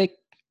year's pick,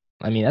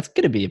 I mean that's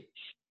gonna be a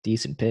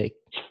decent pick.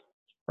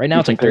 Right now,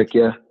 it's like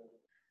 13. Yeah.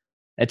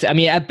 I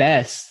mean, at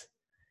best,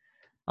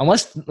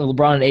 unless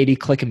LeBron and AD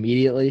click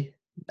immediately,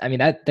 I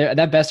mean at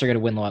best they're gonna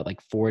win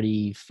like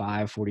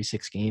 45,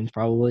 46 games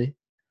probably.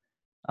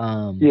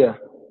 Yeah.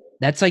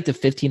 That's like the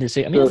 15 to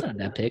 6. I mean, that's not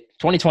that pick.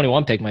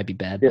 2021 pick might be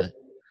bad, yeah.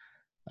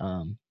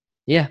 but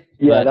yeah.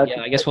 Yeah, but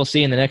I guess we'll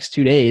see in the next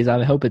 2 days.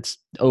 I hope it's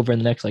over in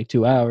the next like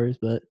 2 hours,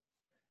 but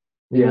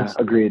yeah,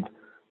 agreed.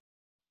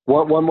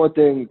 One more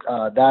thing,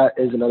 that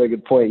is another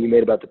good point you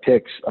made about the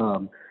picks.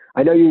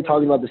 I know you were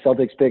talking about the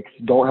Celtics picks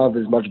don't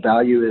have as much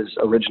value as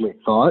originally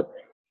thought,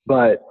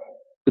 but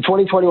the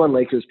 2021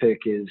 Lakers pick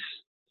is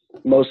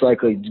most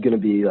likely going to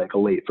be like a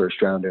late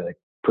first rounder, like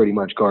pretty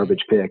much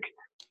garbage pick.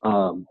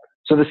 So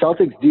the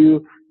Celtics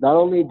not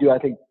only do I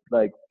think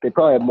like they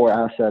probably have more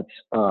assets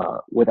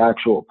with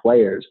actual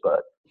players,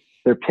 but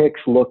their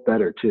picks look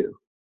better too.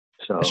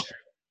 So,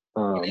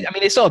 I mean,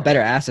 they still have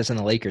better assets than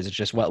the Lakers. It's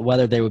just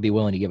whether they would be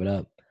willing to give it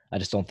up. I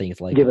just don't think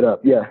it's like give it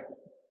up. Yeah.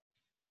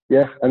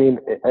 Yeah. I mean,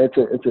 I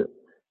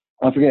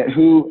forget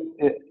who.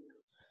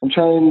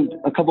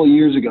 A couple of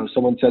years ago,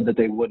 someone said that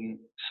they wouldn't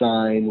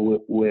sign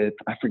with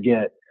I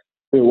forget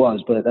who it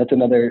was, but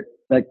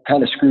that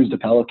kind of screws the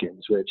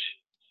Pelicans, which,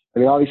 I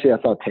mean, obviously I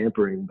thought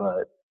tampering, but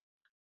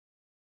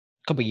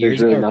a couple years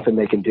there's really ago, nothing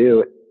they can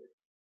do.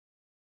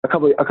 A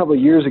couple of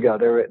years ago,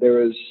 there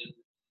was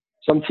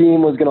some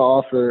team was going to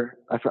offer.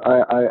 I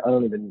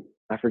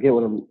forget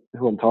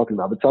who I'm talking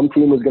about, but some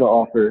team was going to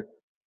offer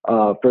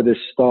for this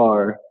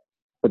star,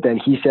 but then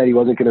he said he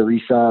wasn't going to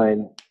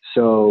re-sign,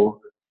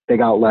 so they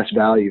got less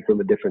value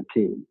from a different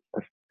team.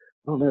 I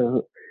don't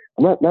know.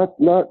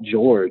 Not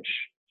George.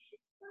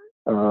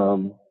 I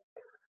don't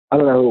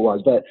know who it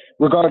was, but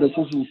regardless,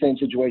 this is the same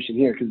situation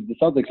here because the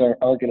Celtics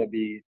aren't going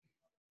to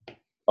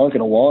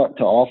want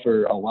to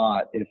offer a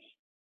lot if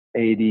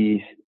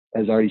AD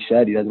has already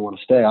said he doesn't want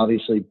to stay.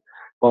 Obviously,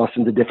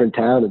 Boston's a different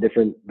town, a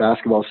different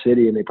basketball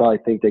city, and they probably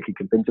think they could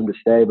convince him to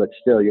stay, but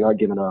still, you're not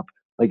giving up.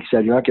 Like you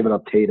said, you're not giving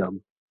up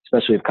Tatum,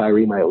 especially if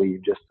Kyrie might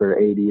leave just for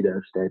AD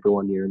to stay for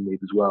 1 year and leave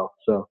as well.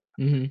 So,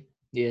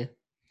 yeah.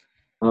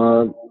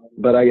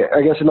 But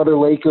I guess another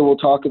Laker we'll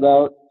talk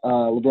about,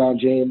 LeBron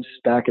James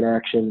back in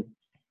action.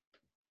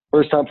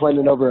 First time playing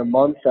in over a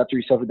month after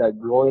he suffered that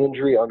groin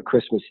injury on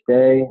Christmas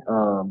Day.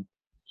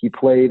 He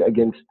played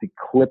against the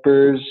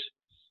Clippers.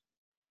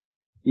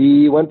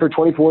 He went for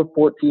 24,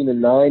 14,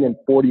 and 9 in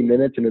 40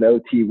 minutes in an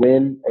OT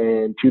win,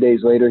 and 2 days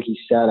later he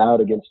sat out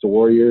against the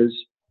Warriors,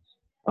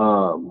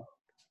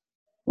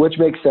 which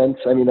makes sense.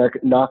 I mean, they're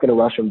not going to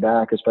rush him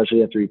back,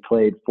 especially after he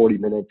played 40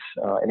 minutes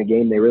in a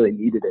game they really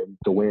needed him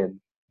to win.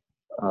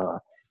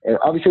 And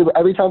obviously,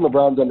 every time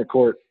LeBron's on the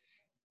court,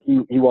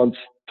 he wants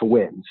to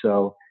win.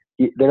 So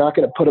they're not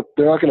going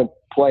to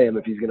play him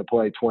if he's going to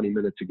play 20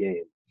 minutes a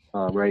game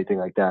or anything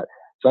like that.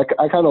 So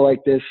I kind of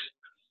like this.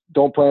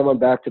 Don't play him on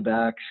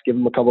back-to-backs. Give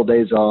him a couple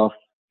days off.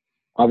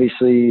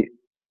 Obviously,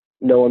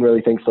 no one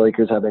really thinks the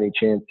Lakers have any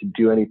chance to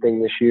do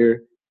anything this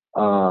year.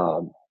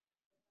 But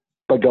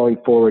going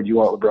forward, you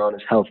want LeBron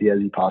as healthy as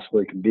he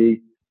possibly can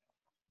be.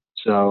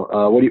 So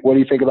what do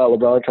you think about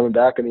LeBron coming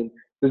back? I mean,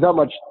 there's not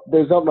much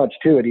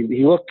to it.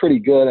 He looked pretty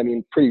good. I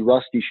mean, pretty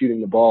rusty shooting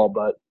the ball,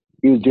 but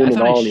he was doing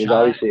it all, and he was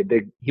obviously a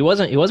big. He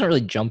wasn't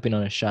really jumping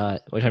on a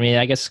shot, which I mean,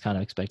 I guess is kind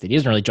of expected. He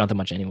doesn't really jump that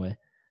much anyway.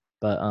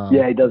 But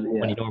yeah, he doesn't.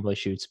 When he normally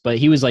shoots, but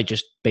he was like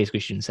just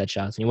basically shooting set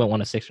shots, and he went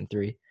 1 of 6 from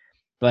 3.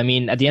 But I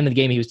mean, at the end of the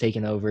game, he was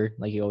taking over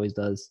like he always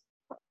does.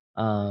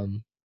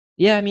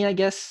 Yeah, I mean, I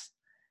guess.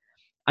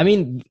 I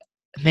mean,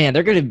 man,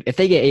 if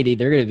they get 80,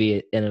 they're gonna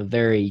be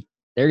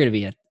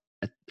a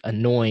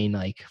annoying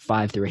like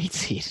 5 through 8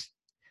 seed.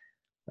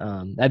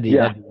 That'd be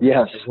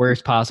the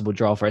worst possible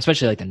draw for,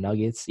 especially like the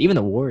Nuggets, even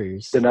the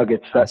Warriors. The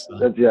Nuggets, that's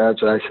what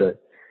I said.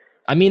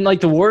 I mean, like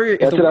the Warriors, if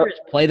That's the what Warriors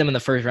play them in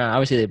the first round,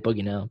 obviously they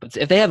boogie now. But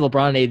if they have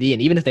LeBron and AD,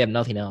 and even if they have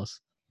nothing else,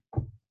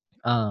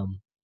 um,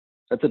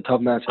 that's a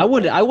tough I matchup.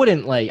 would, I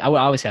wouldn't like, I would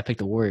obviously have picked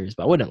the Warriors,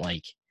 but I wouldn't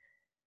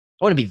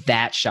be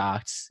that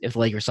shocked if the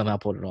Lakers somehow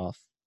pulled it off.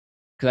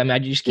 Because I mean, I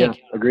just Yeah, can't.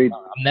 agreed.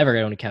 I'm never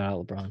going to count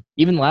out LeBron.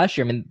 Even last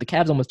year, I mean, the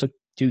Cavs almost took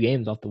 2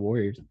 games off the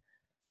Warriors.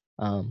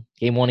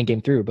 Game 1 and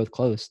game 3 were both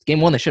close. Game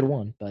 1 they should have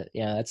won, but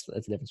yeah, that's a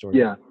different story.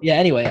 Yeah. Yeah.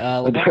 Anyway,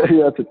 LeBron,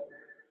 Yeah, that's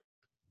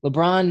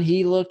LeBron,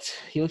 he looked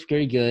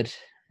very good,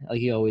 like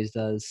he always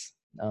does.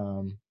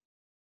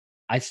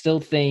 I still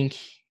think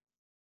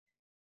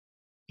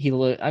he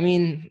looked. I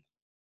mean,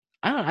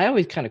 I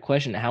always kind of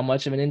question how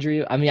much of an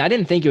injury. I mean, I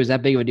didn't think it was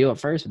that big of a deal at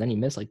first, but then he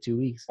missed like 2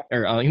 weeks,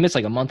 or he missed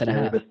like a month and a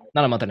half.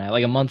 Not a month and a half,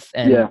 like a month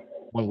and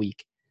 1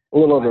 week. a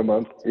little over a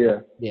month. Yeah.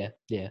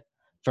 Yeah.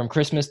 From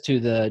Christmas to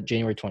the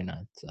January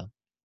 29th. So,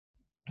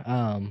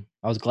 I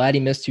was glad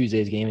he missed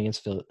Tuesday's game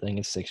against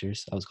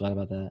Sixers. I was glad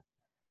about that.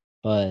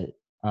 But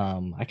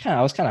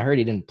I was kind of hurt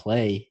he didn't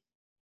play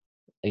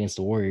against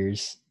the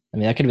Warriors. I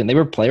mean, that could have been they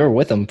were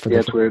with him for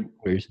the weird.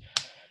 Warriors.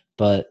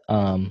 But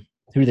who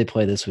do they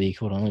play this week?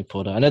 Hold on, let me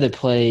pull it up. I know they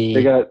play.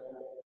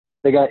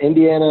 They got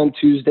Indiana on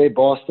Tuesday,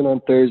 Boston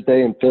on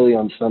Thursday, and Philly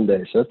on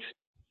Sunday. So that's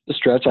a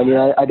stretch. I mean,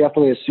 I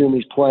definitely assume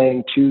he's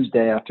playing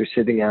Tuesday after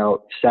sitting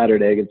out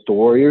Saturday against the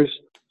Warriors.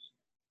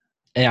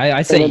 And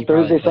I say he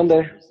Thursday,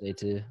 Sunday Thursday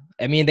too.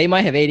 I mean, they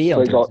might have AD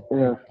on Thursday.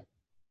 Yeah.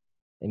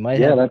 They might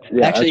have.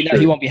 Actually, no, true.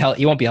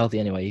 he won't be healthy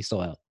anyway. He's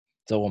still out,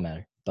 so it won't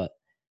matter. But,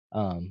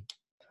 I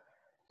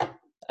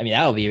mean,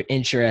 that will be an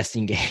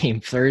interesting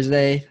game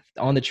Thursday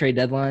on the trade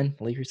deadline.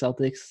 Lakers Celtics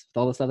with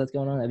all the stuff that's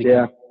going on. That'd be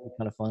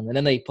kind of fun. And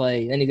then they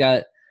play. Then you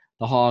got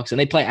the Hawks, and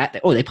they play at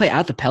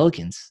the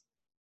Pelicans.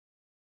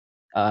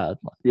 That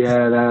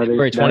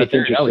February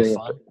 23rd. That was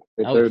fun.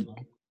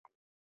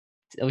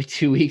 That'll be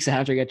 2 weeks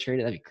after I got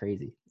traded. That'd be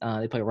crazy.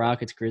 They play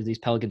Rockets, Grizzlies,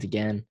 Pelicans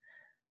again.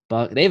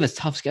 But they have a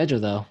tough schedule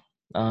though.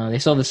 They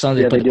still have the Suns.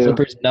 They play the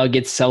Clippers,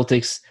 Nuggets,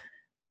 Celtics,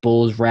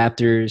 Bulls,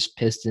 Raptors,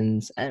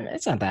 Pistons. I mean,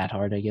 it's not that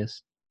hard, I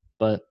guess.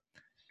 But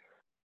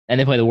and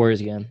they play the Warriors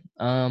again.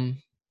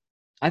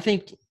 I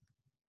think.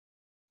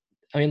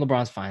 I mean,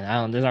 LeBron's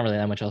fine. There's not really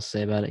that much else to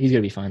say about it. He's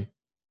gonna be fine.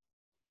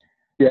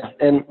 Yeah,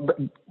 and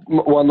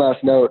one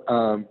last note.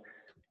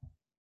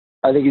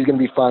 I think he's gonna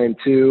be fine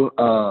too.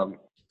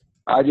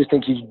 I just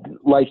think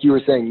like you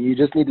were saying, you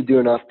just need to do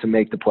enough to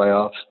make the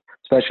playoffs,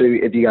 especially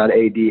if you got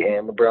AD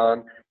and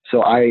LeBron.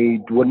 So I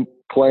wouldn't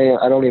play.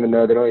 I don't even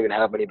know. They don't even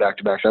have many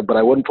back-to-backs, but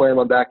I wouldn't play him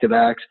on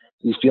back-to-backs.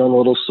 He's feeling a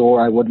little sore.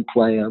 I wouldn't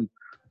play him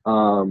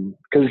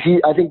because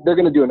I think they're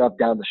going to do enough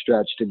down the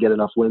stretch to get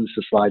enough wins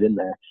to slide in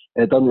there.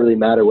 And it doesn't really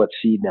matter what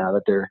seed now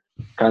that they're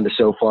kind of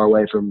so far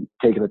away from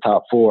taking the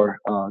top 4,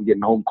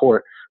 getting home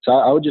court. So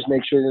I would just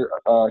make sure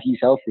he's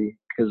healthy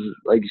because,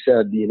 like you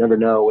said, you never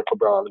know with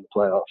LeBron in the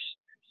playoffs.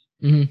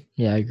 Mm-hmm.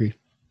 Yeah, I agree.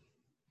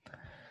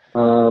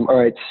 All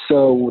right,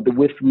 so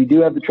we do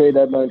have the trade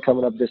deadline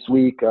coming up this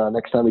week.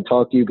 Next time we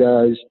talk to you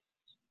guys,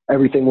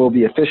 everything will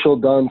be official,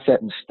 done,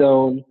 set in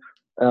stone.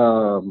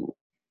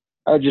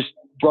 I just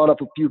brought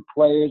up a few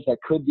players that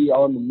could be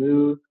on the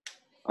move.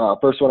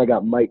 First one, I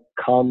got Mike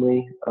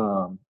Conley.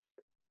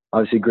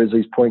 Obviously,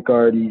 Grizzlies point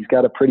guard. He's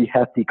got a pretty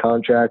hefty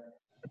contract.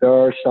 There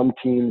are some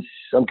teams,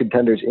 some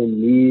contenders in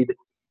need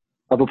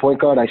of a point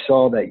guard. I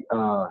saw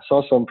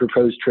some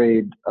proposed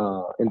trade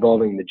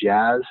involving the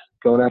Jazz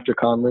going after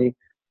Conley.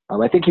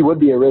 I think he would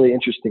be a really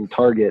interesting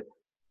target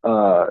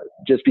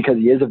just because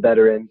he is a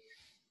veteran.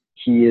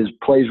 He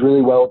plays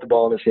really well with the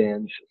ball in his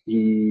hands.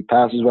 He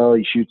passes well.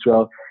 He shoots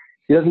well.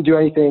 He doesn't do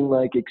anything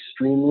like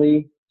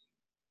extremely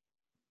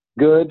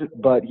good,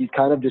 but he's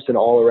kind of just an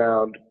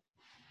all-around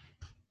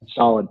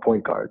solid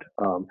point guard.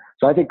 So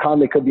I think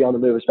Conley could be on the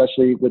move,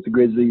 especially with the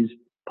Grizzlies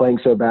playing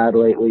so bad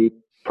lately.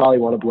 Probably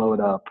want to blow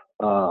it up.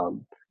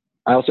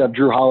 I also have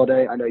Jrue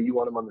Holiday. I know you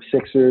want him on the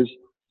Sixers.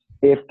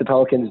 If the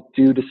Pelicans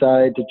do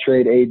decide to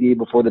trade AD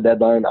before the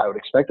deadline, I would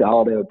expect that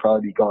Holiday would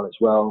probably be gone as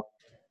well.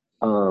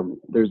 I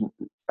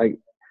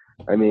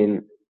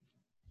mean,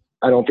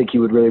 I don't think he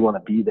would really want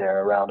to be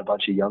there around a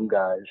bunch of young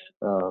guys,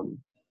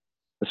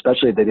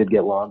 especially if they did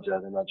get Lonzo.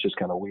 Then that's just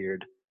kind of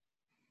weird.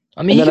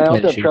 I mean, I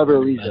also have Trevor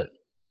Ariza.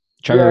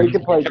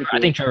 I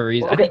think Trevor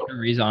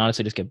Ariza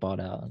honestly just get bought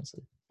out,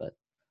 honestly. But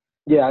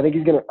yeah, I think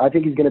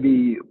he's gonna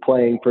be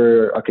playing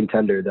for a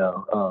contender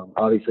though.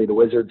 Obviously, the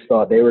Wizards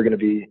thought they were gonna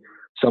be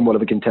somewhat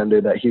of a contender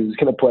that he was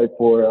gonna play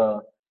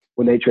for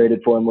when they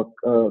traded for him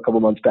a couple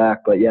months back.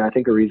 But yeah, I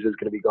think Ariza is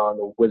gonna be gone.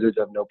 The Wizards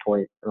have no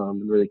point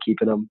in really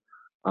keeping him.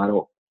 I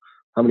don't.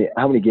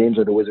 How many games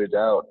are the Wizards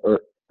out,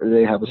 or do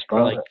they have a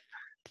spot?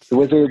 The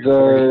Wizards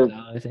are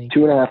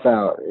 2.5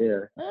 out.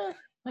 Yeah.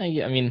 I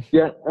mean,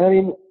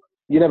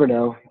 you never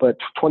know, but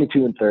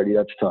 22-30,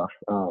 that's tough.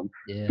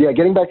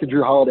 Getting back to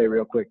Jrue Holiday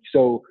real quick.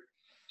 So,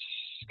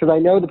 because I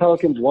know the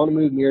Pelicans want to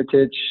move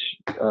Mirotic,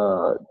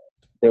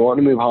 they want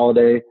to move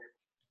Holiday,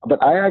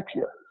 but I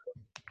actually,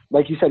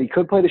 like you said, he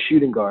could play the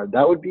shooting guard.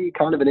 That would be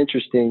kind of an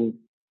interesting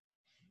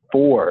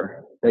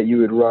 4 that you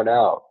would run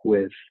out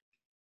with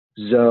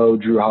Zoe,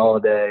 Jrue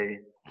Holiday,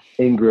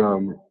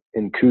 Ingram,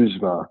 and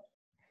Kuzma.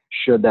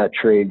 should that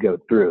trade go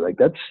through.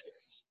 Like I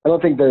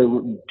don't think they're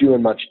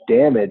doing much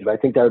damage, but I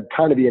think that would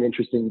kind of be an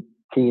interesting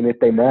team. If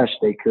they mesh,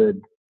 they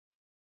could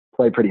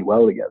play pretty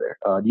well together.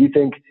 Do you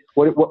think,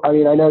 I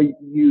mean, I know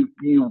you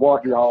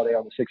want your Holiday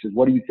on the Sixers.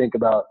 What do you think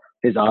about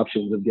his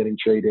options of getting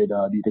traded?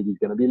 Do you think he's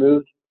going to be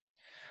moved?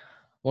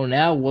 Well,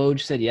 now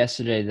Woj said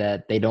yesterday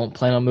that they don't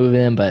plan on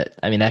moving him, but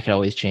I mean that could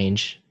always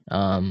change.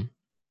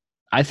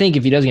 I think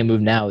if he doesn't get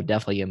moved now, he'll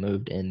definitely get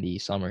moved in the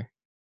summer.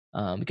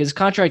 Because his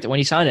contract, when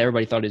he signed it,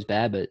 everybody thought it was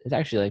bad, but it's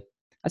actually like,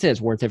 I'd say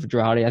it's worth it for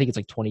Drew Holiday. I think it's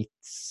like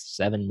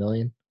 $27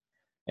 million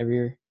every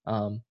year.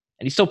 And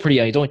he's still pretty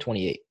young. He's only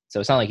 28, so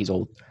it's not like he's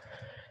old.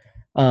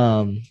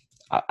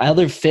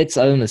 Other fits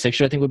other than the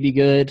Sixers, I think would be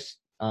good.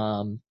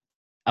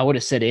 I would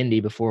have said Indy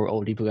before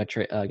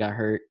Oladipo got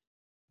hurt.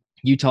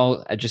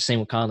 Utah, just same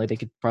with Conley, they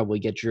could probably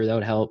get Drew. That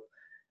would help.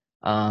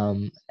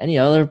 Any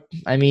other?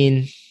 I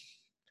mean,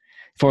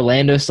 if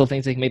Orlando still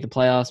thinks they can make the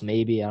playoffs,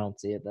 maybe. I don't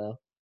see it though.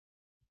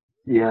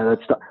 Yeah,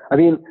 that's. I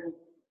mean,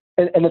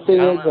 and the thing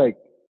is, like,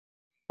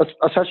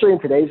 especially in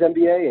today's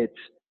NBA,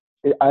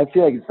 I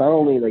feel like it's not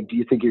only like, do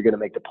you think you're going to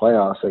make the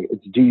playoffs? Like,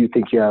 it's, do you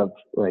think you have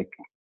like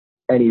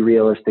any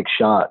realistic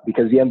shot?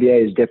 Because the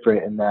NBA is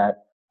different in that,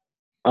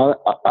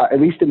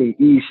 at least in the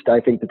East, I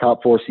think the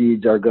top 4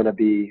 seeds are going to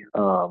be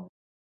the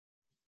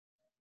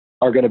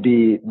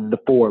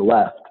 4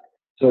 left.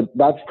 So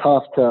that's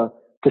tough to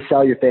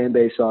sell your fan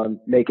base on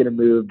making a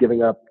move,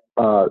 giving up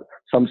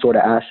some sort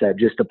of asset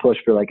just to push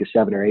for like a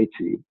 7 or 8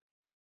 seed.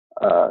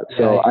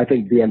 So I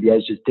think the NBA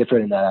is just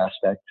different in that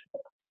aspect.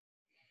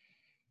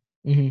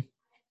 Mm-hmm.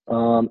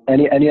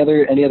 Any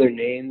other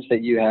names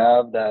that you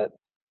have that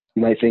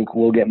you might think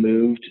will get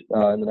moved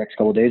in the next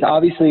couple of days?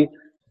 Obviously,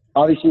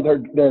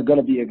 they're going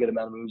to be a good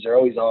amount of moves. There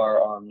always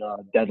are on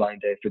deadline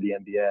day for the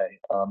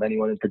NBA.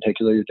 Anyone in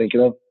particular you're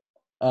thinking of?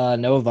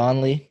 Noah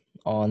Vonleh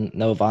on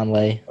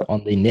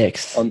the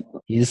Knicks.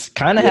 He's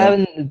kind of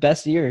having the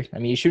best year. I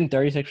mean, he's shooting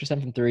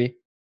 36% from 3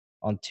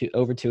 on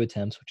over 2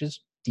 attempts, which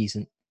is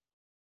decent.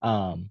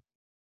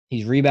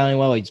 He's rebounding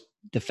well. He's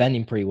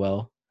defending pretty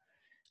well.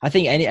 I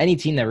think any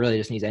team that really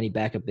just needs any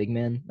backup big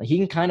man, like he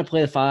can kind of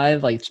play the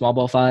 5, like small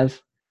ball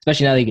 5,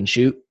 especially now that he can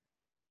shoot.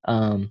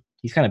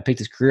 He's kind of picked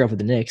his career up with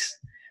the Knicks.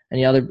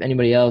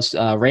 Anybody else?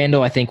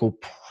 Randall, I think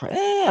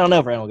I don't know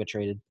if Randall will get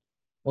traded.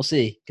 We'll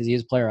see because he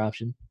is a player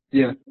option.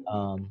 Yeah.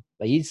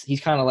 But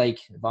he's kind of like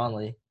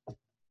Vonleh,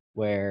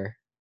 where,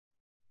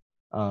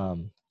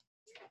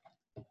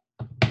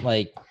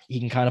 like he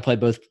can kind of play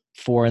both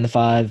 4 and the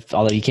 5,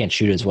 although he can't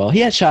shoot as well.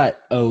 He had shot.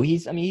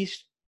 He's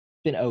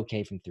been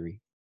okay from 3,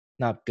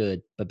 not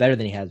good, but better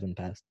than he has been in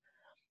the past.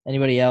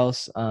 Anybody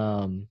else?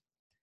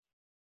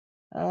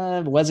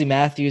 Wesley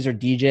Matthews or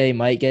DJ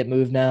might get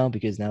moved now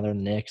because now they're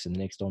in the Knicks and the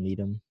Knicks don't need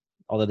him.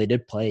 Although they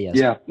did play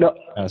yesterday. Yeah. No.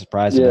 I was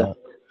surprised about.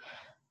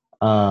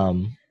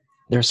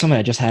 There's somebody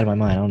I just had in my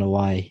mind. I don't know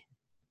why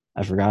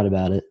I forgot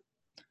about it.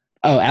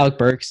 Oh, Alec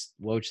Burks.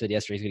 Woj said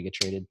yesterday he's going to get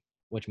traded,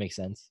 which makes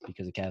sense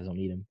because the Cavs don't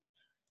need him.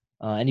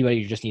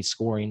 Anybody who just needs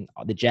scoring.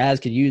 The Jazz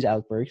could use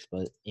Alec Burks,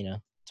 but,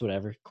 it's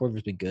whatever.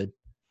 Korver's been good.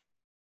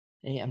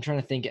 I'm trying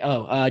to think.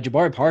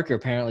 Jabari Parker,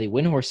 apparently.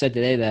 Windhorst said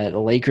today that the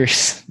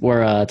Lakers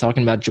were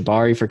talking about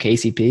Jabari for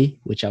KCP,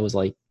 which I was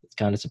like, it's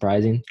kind of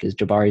surprising because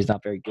Jabari's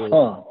not very good.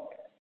 Oh.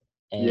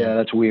 Yeah,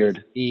 that's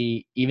weird.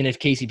 Even if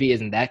KCP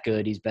isn't that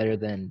good, he's better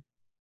than –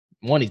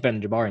 1, he's better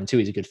than Jabari, and 2,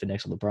 he's a good fit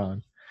next to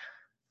LeBron.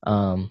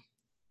 So,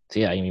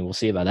 yeah, I mean, we'll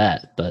see about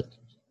that. But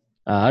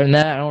other than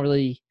that, I don't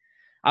really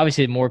 –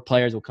 obviously, more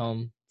players will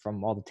come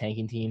from all the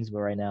tanking teams, but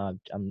right now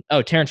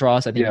Terrence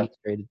Ross, I think he's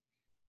traded.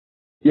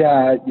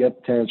 Yeah,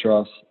 yep, Terrence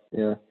Ross.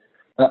 Yeah.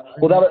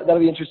 Well, that'll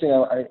be interesting.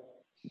 I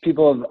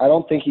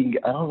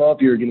don't know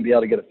if you're going to be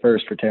able to get a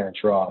first for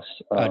Terrence Ross.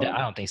 I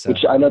don't think so.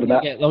 Which I know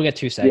they'll get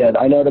 2 seconds. Yeah,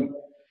 I know them.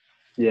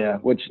 Yeah,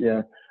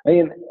 I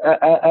mean,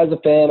 as a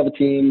fan of a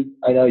team,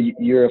 I know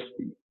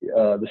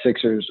the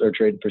Sixers are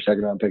trading for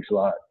second-round picks a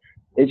lot.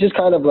 It's just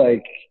kind of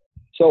like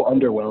so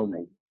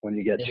underwhelming when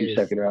you get 2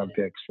 second-round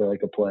picks for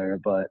like a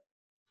player, but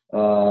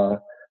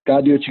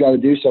gotta do what you gotta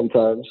do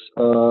sometimes.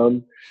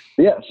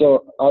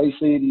 So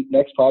obviously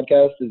next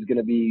podcast is going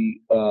to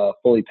be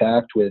fully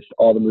packed with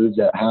all the moves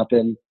that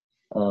happen.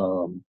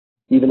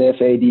 Even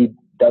if AD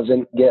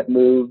doesn't get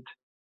moved,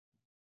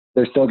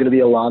 there's still going to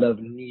be a lot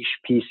of niche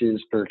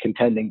pieces for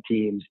contending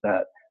teams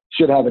that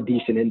should have a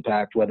decent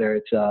impact, whether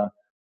it's a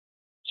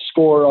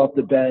scorer off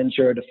the bench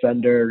or a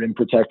defender and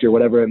protector,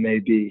 whatever it may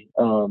be.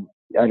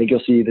 I think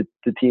you'll see the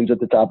teams at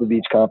the top of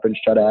each conference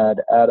try to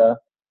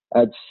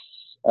add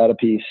a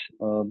piece.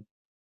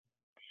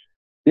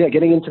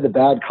 Getting into the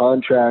bad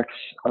contracts.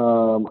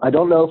 I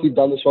don't know if we've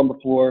done this one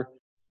before.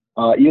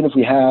 Even if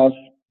we have,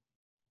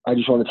 I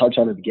just want to touch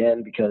on it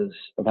again because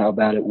of how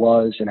bad it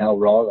was and how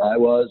wrong I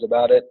was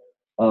about it.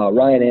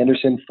 Ryan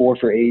Anderson, 4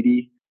 for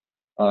 80.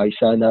 He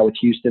signed that with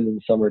Houston in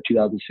the summer of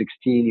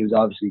 2016. He was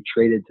obviously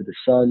traded to the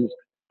Suns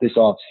this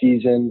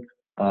offseason.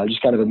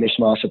 Just kind of a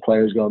mishmash of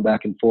players going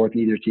back and forth.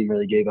 Neither team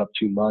really gave up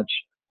too much.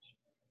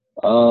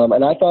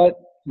 And I thought,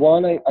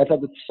 I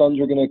thought that the Suns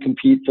were going to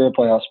compete for a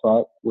playoff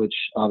spot, which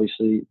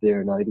obviously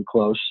they're not even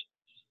close.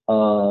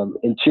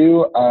 And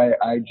two, I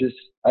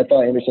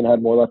thought Anderson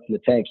had more left in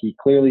the tank. He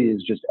clearly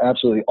is just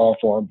absolutely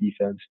awful on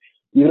defense,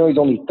 even though he's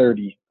only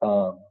 30.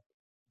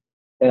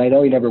 And I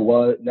know he never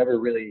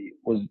really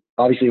was.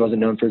 Obviously, he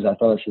wasn't known for his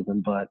athleticism,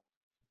 but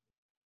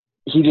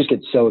he just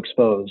gets so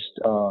exposed.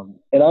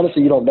 And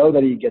honestly, you don't know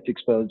that he gets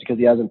exposed because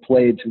he hasn't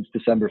played since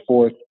December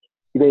 4th.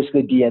 He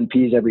basically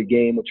DNPs every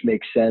game, which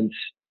makes sense.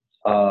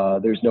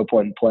 There's no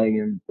point in playing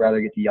him. Rather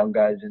get the young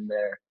guys in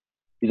there.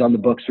 He's on the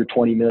books for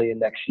 $20 million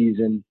next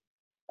season.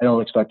 I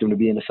don't expect him to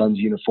be in a Suns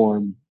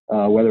uniform.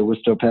 Whether we're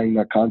still paying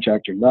that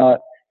contract or not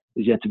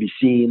is yet to be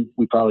seen.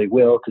 We probably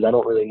will, because I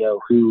don't really know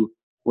who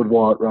would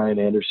want Ryan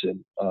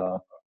Anderson.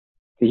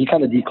 He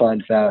kind of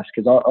declined fast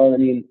because, I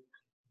mean,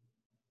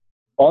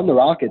 on the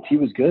Rockets, he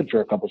was good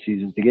for a couple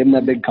seasons. They gave him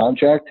that big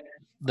contract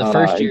The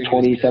first year in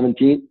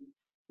 2017.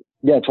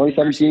 Yeah,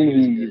 2017,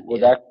 he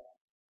was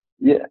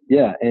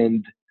yeah,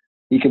 and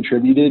he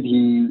contributed.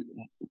 He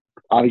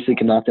obviously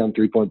can knock down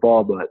three-point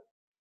ball, but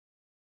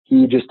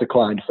he just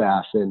declined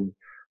fast. And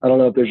I don't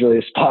know if there's really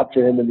a spot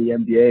for him in the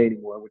NBA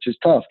anymore, which is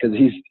tough because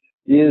he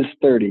is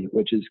 30,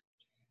 which is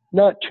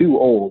not too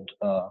old,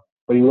 but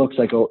he looks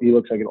like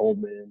an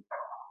old man.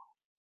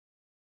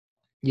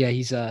 Yeah,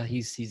 he's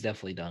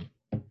definitely done.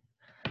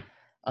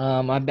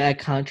 My bad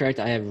contract,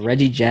 I have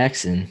Reggie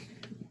Jackson.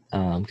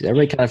 Because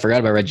everybody kind of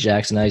forgot about Reggie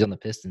Jackson. Now he's on the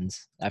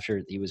Pistons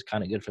after he was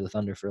kind of good for the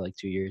Thunder for like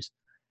 2 years.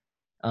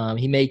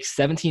 He makes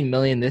 $17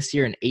 million this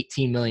year and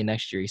 $18 million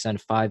next year. He signed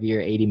a 5-year,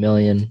 $80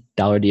 million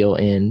deal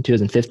in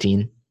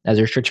 2015 as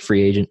a restricted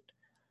free agent.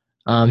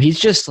 He's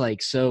just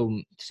like so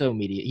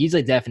mediocre. He's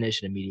like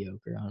definition of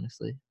mediocre,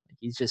 honestly.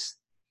 He does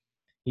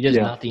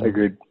nothing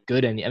agreed.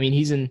 good. I mean,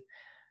 he's an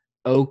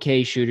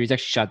okay shooter. He's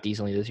actually shot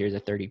decently this year. He's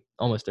at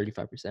almost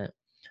 35%.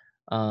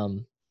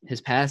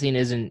 His passing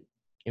isn't.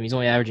 I mean, he's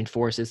only averaging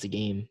 4 assists a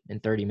game in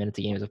 30 minutes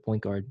a game as a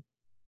point guard.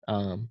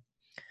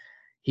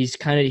 He's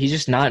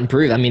just not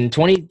improved. I mean,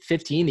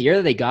 2015, the year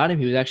that they got him,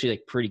 he was actually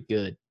like pretty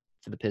good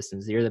for the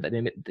Pistons. The year that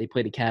they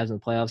played the Cavs in the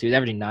playoffs, he was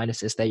averaging 9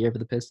 assists that year for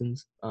the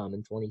Pistons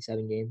in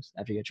 27 games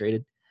after he got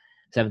traded,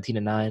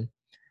 17-9.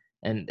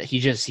 And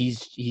he's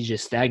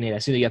just stagnated.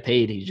 As soon as he got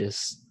paid,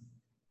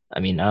 I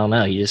don't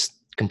know, he just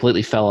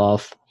completely fell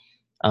off.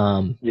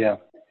 Yeah.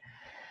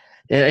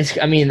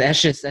 I mean,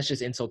 that's just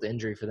insult to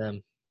injury for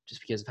them, just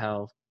because of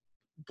how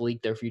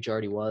bleak their future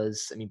already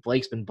was. I mean,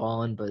 Blake's been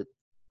balling, but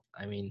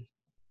I mean,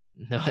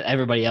 no,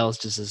 everybody else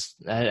just is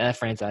that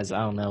franchise. I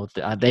don't know.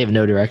 They have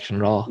no direction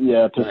at all.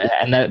 Yeah,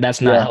 and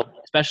that's not helping,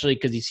 especially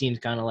because he seems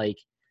kind of like,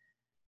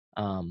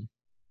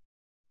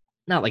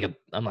 not like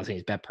I'm not saying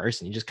he's a bad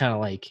person. He's just kind of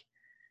like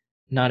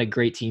not a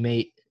great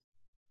teammate.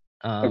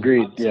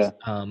 Agreed. Yeah.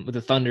 With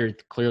the Thunder,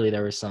 clearly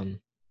there were some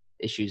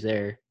issues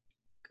there.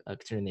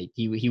 Considering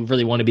he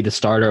really wanted to be the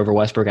starter over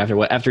Westbrook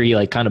after he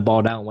like kind of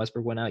balled out and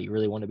Westbrook went out. You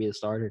really want to be the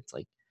starter. It's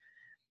like,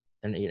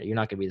 and you're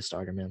not gonna be the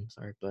starter, man.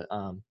 Sorry, but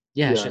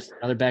it's just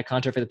another bad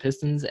contract for the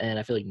Pistons, and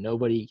I feel like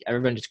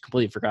everyone just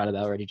completely forgot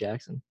about Reggie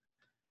Jackson.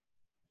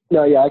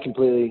 No, yeah, I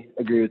completely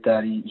agree with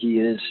that. He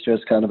is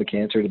just kind of a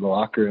cancer to the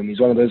locker room.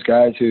 He's one of those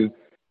guys who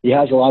he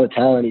has a lot of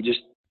talent.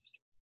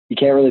 He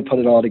can't really put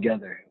it all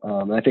together.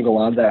 And I think a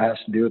lot of that has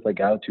to do with like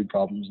attitude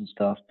problems and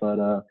stuff. But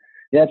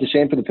yeah, it's a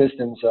shame for the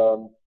Pistons.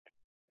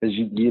 Because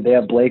they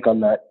have Blake on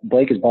that.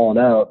 Blake is balling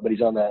out, but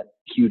he's on that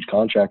huge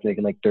contract,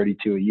 making like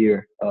 32 a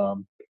year.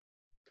 And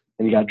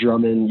you got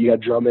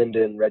Drummond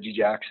and Reggie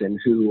Jackson,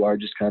 who are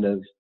just kind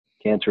of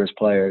cancerous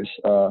players.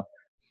 But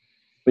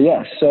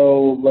yeah,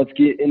 so let's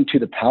get into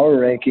the power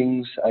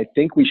rankings. I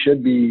think we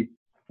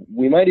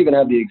might even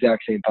have the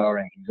exact same power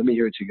rankings. Let me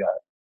hear what you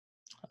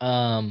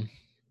got.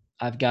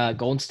 I've got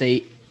Golden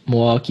State,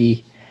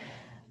 Milwaukee,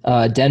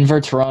 Denver,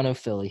 Toronto,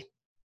 Philly.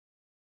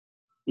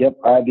 Yep,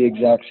 I have the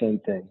exact same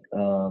thing.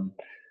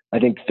 I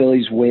think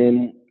Philly's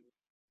win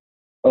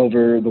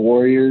over the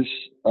Warriors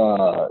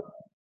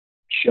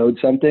showed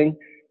something.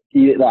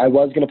 I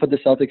was going to put the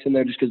Celtics in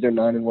there just because they're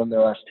 9-1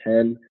 their last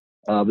 10,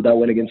 but that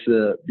win against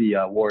the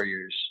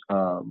Warriors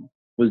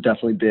was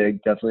definitely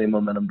big, definitely a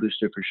momentum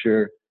booster for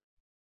sure.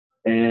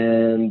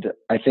 And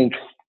I think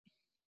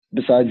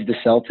besides the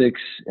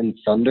Celtics and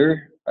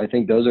Thunder, I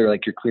think those are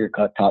like your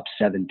clear-cut top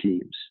 7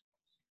 teams.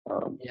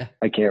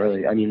 I can't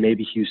really – I mean,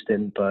 maybe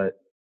Houston, but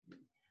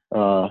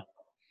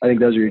I think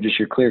those are just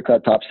your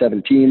clear-cut top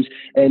 7 teams.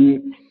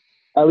 And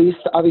at least,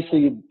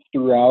 obviously,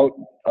 throughout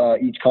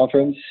each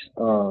conference,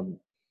 the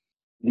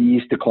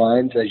East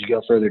declines as you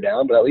go further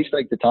down. But at least,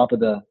 like the top of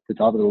the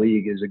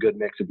league is a good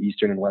mix of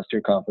Eastern and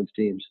Western Conference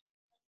teams.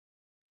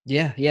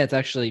 Yeah, it's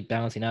actually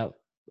balancing out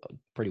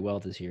pretty well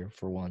this year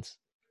for once.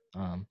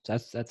 So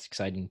that's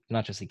exciting.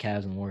 Not just the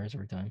Cavs and Warriors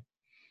every time.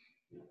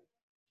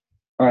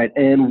 All right,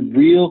 and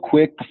real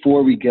quick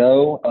before we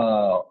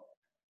go,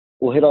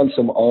 we'll hit on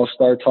some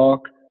All-Star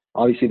talk.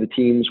 Obviously, the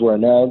teams were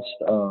announced.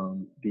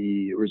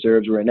 The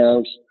reserves were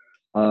announced.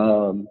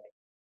 The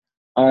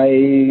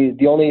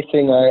only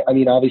thing I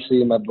mean,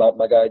 obviously, my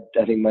guy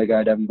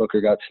Devin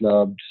Booker got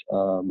snubbed.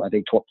 I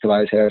think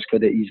Tobias Harris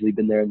could have easily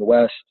been there in the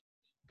West.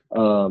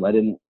 I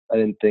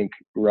didn't think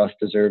Russ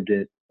deserved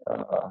it.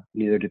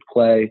 Neither did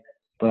Clay.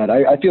 But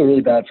I feel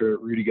really bad for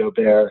Rudy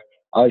Gobert.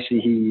 Obviously,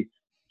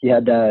 he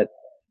had that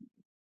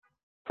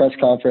press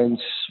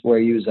conference where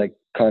he was like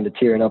kind of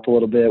tearing up a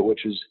little bit,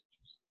 which was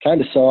kind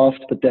of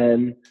soft. But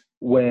then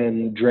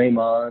when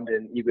Draymond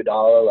and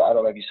Iguodala, I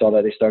don't know if you saw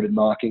that, they started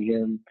mocking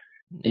him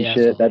and Yeah, I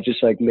saw shit. That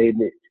just like made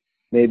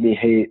me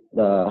hate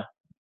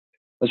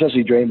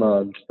especially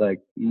Draymond like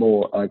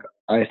more. Like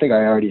I think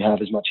I already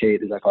have as much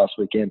hate as I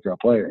possibly can for a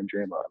player in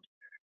Draymond,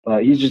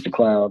 but he's just a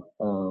clown.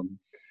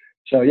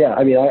 So yeah,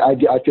 I mean,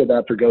 I feel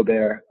bad for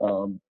Gobert,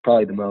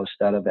 probably the most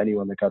out of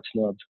anyone that got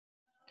snubbed.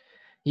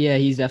 Yeah,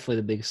 he's definitely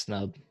the big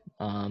snub.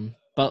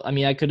 But I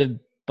mean,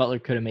 Butler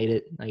could have made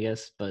it, I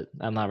guess, but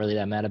I'm not really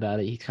that mad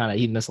about it.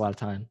 He missed a lot of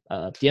time.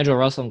 D'Angelo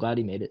Russell, I'm glad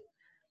he made it.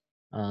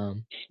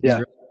 He's Yeah,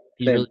 really,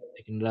 he's same. really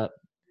picking it up.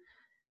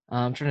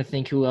 I'm trying to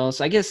think who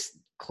else. I guess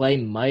Clay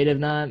might have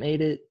not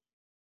made it.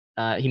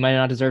 He might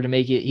not deserve to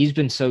make it. He's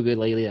been so good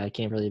lately that I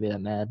can't really be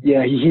that mad.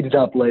 Yeah, he heated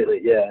up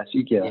lately. Yeah,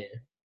 Yeah.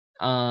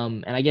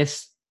 And I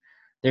guess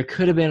there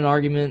could have been an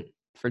argument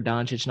for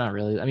Doncic. Not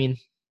really. I mean,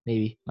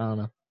 maybe. I don't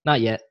know.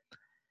 Not yet.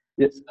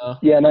 yeah, So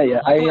yeah, not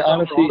yet. I hopefully overall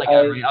honestly, they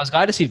got it right. I was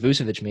glad to see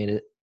Vucevic made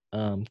it.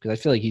 Because I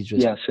feel like he's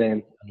just yeah,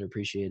 same.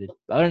 underappreciated.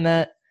 But other than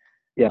that,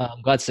 Yeah,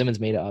 I'm glad Simmons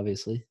made it,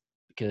 obviously.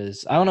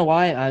 Because I don't know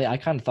why. I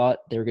kind of thought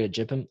they were going to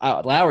jip him.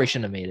 Lowry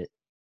shouldn't have made it.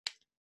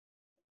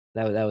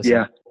 That was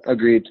yeah,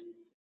 agreed.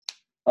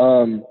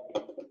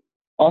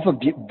 Off of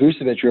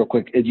Vucevic, real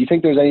quick, do you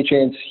think there's any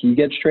chance he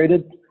gets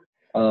traded?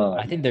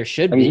 I think there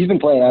should I mean, be. he's been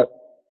playing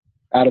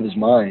out of his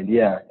mind,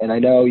 yeah. And I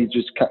know he's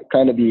just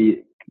kind of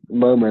be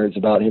murmurs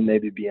about him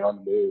maybe being on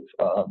the move.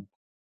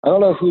 I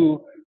don't know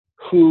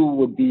who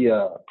would be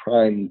a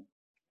prime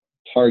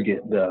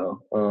target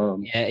though.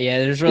 Yeah.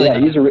 There's really yeah,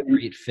 not he's a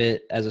great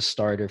fit as a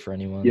starter for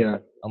anyone, yeah,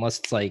 unless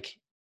it's like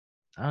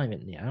I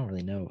don't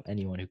really know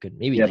anyone who could.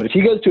 Maybe yeah. But if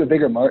he goes to a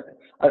bigger market,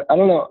 I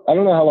don't know. I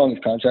don't know how long his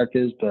contract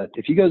is, but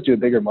if he goes to a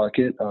bigger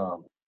market,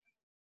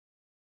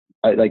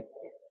 I like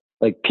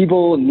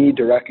people need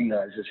to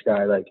recognize this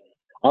guy. Like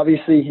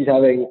obviously he's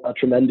having a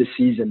tremendous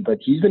season, but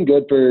he's been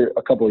good for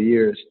a couple of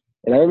years.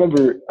 And I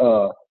remember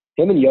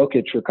him and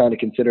Jokic were kind of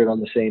considered on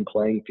the same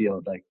playing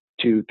field like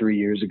 2-3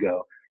 years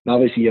ago. And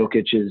obviously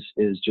Jokic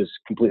is just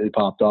completely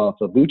popped off.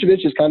 But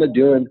Vucevic is kind of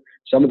doing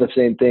some of the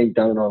same things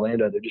down in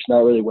Orlando. They're just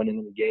not really winning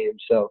any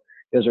games, so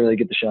he doesn't really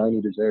get the shine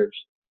he deserves.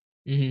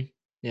 Mm-hmm.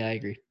 Yeah, I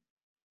agree.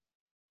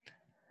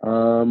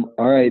 All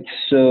right,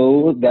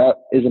 so that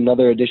is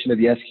another edition of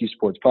the SQ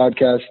Sports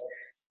Podcast.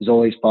 As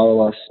always,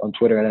 follow us on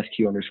Twitter at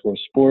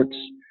SQ_sports,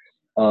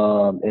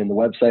 and the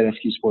website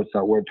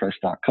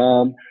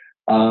sqsports.wordpress.com.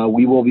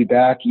 We will be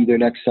back either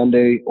next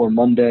Sunday or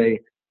Monday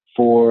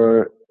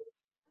for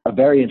a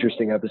very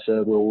interesting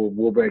episode where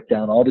we'll break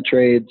down all the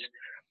trades,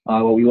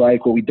 what we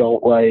like, what we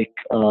don't like,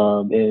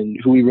 and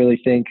who we really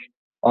think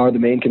are the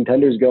main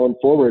contenders going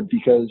forward,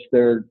 because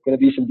there are going to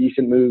be some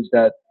decent moves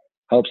that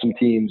help some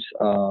teams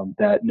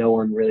that no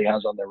one really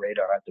has on their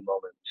radar at the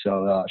moment.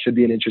 So should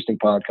be an interesting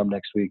pod come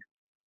next week.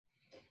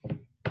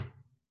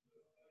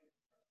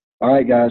 All right, guys.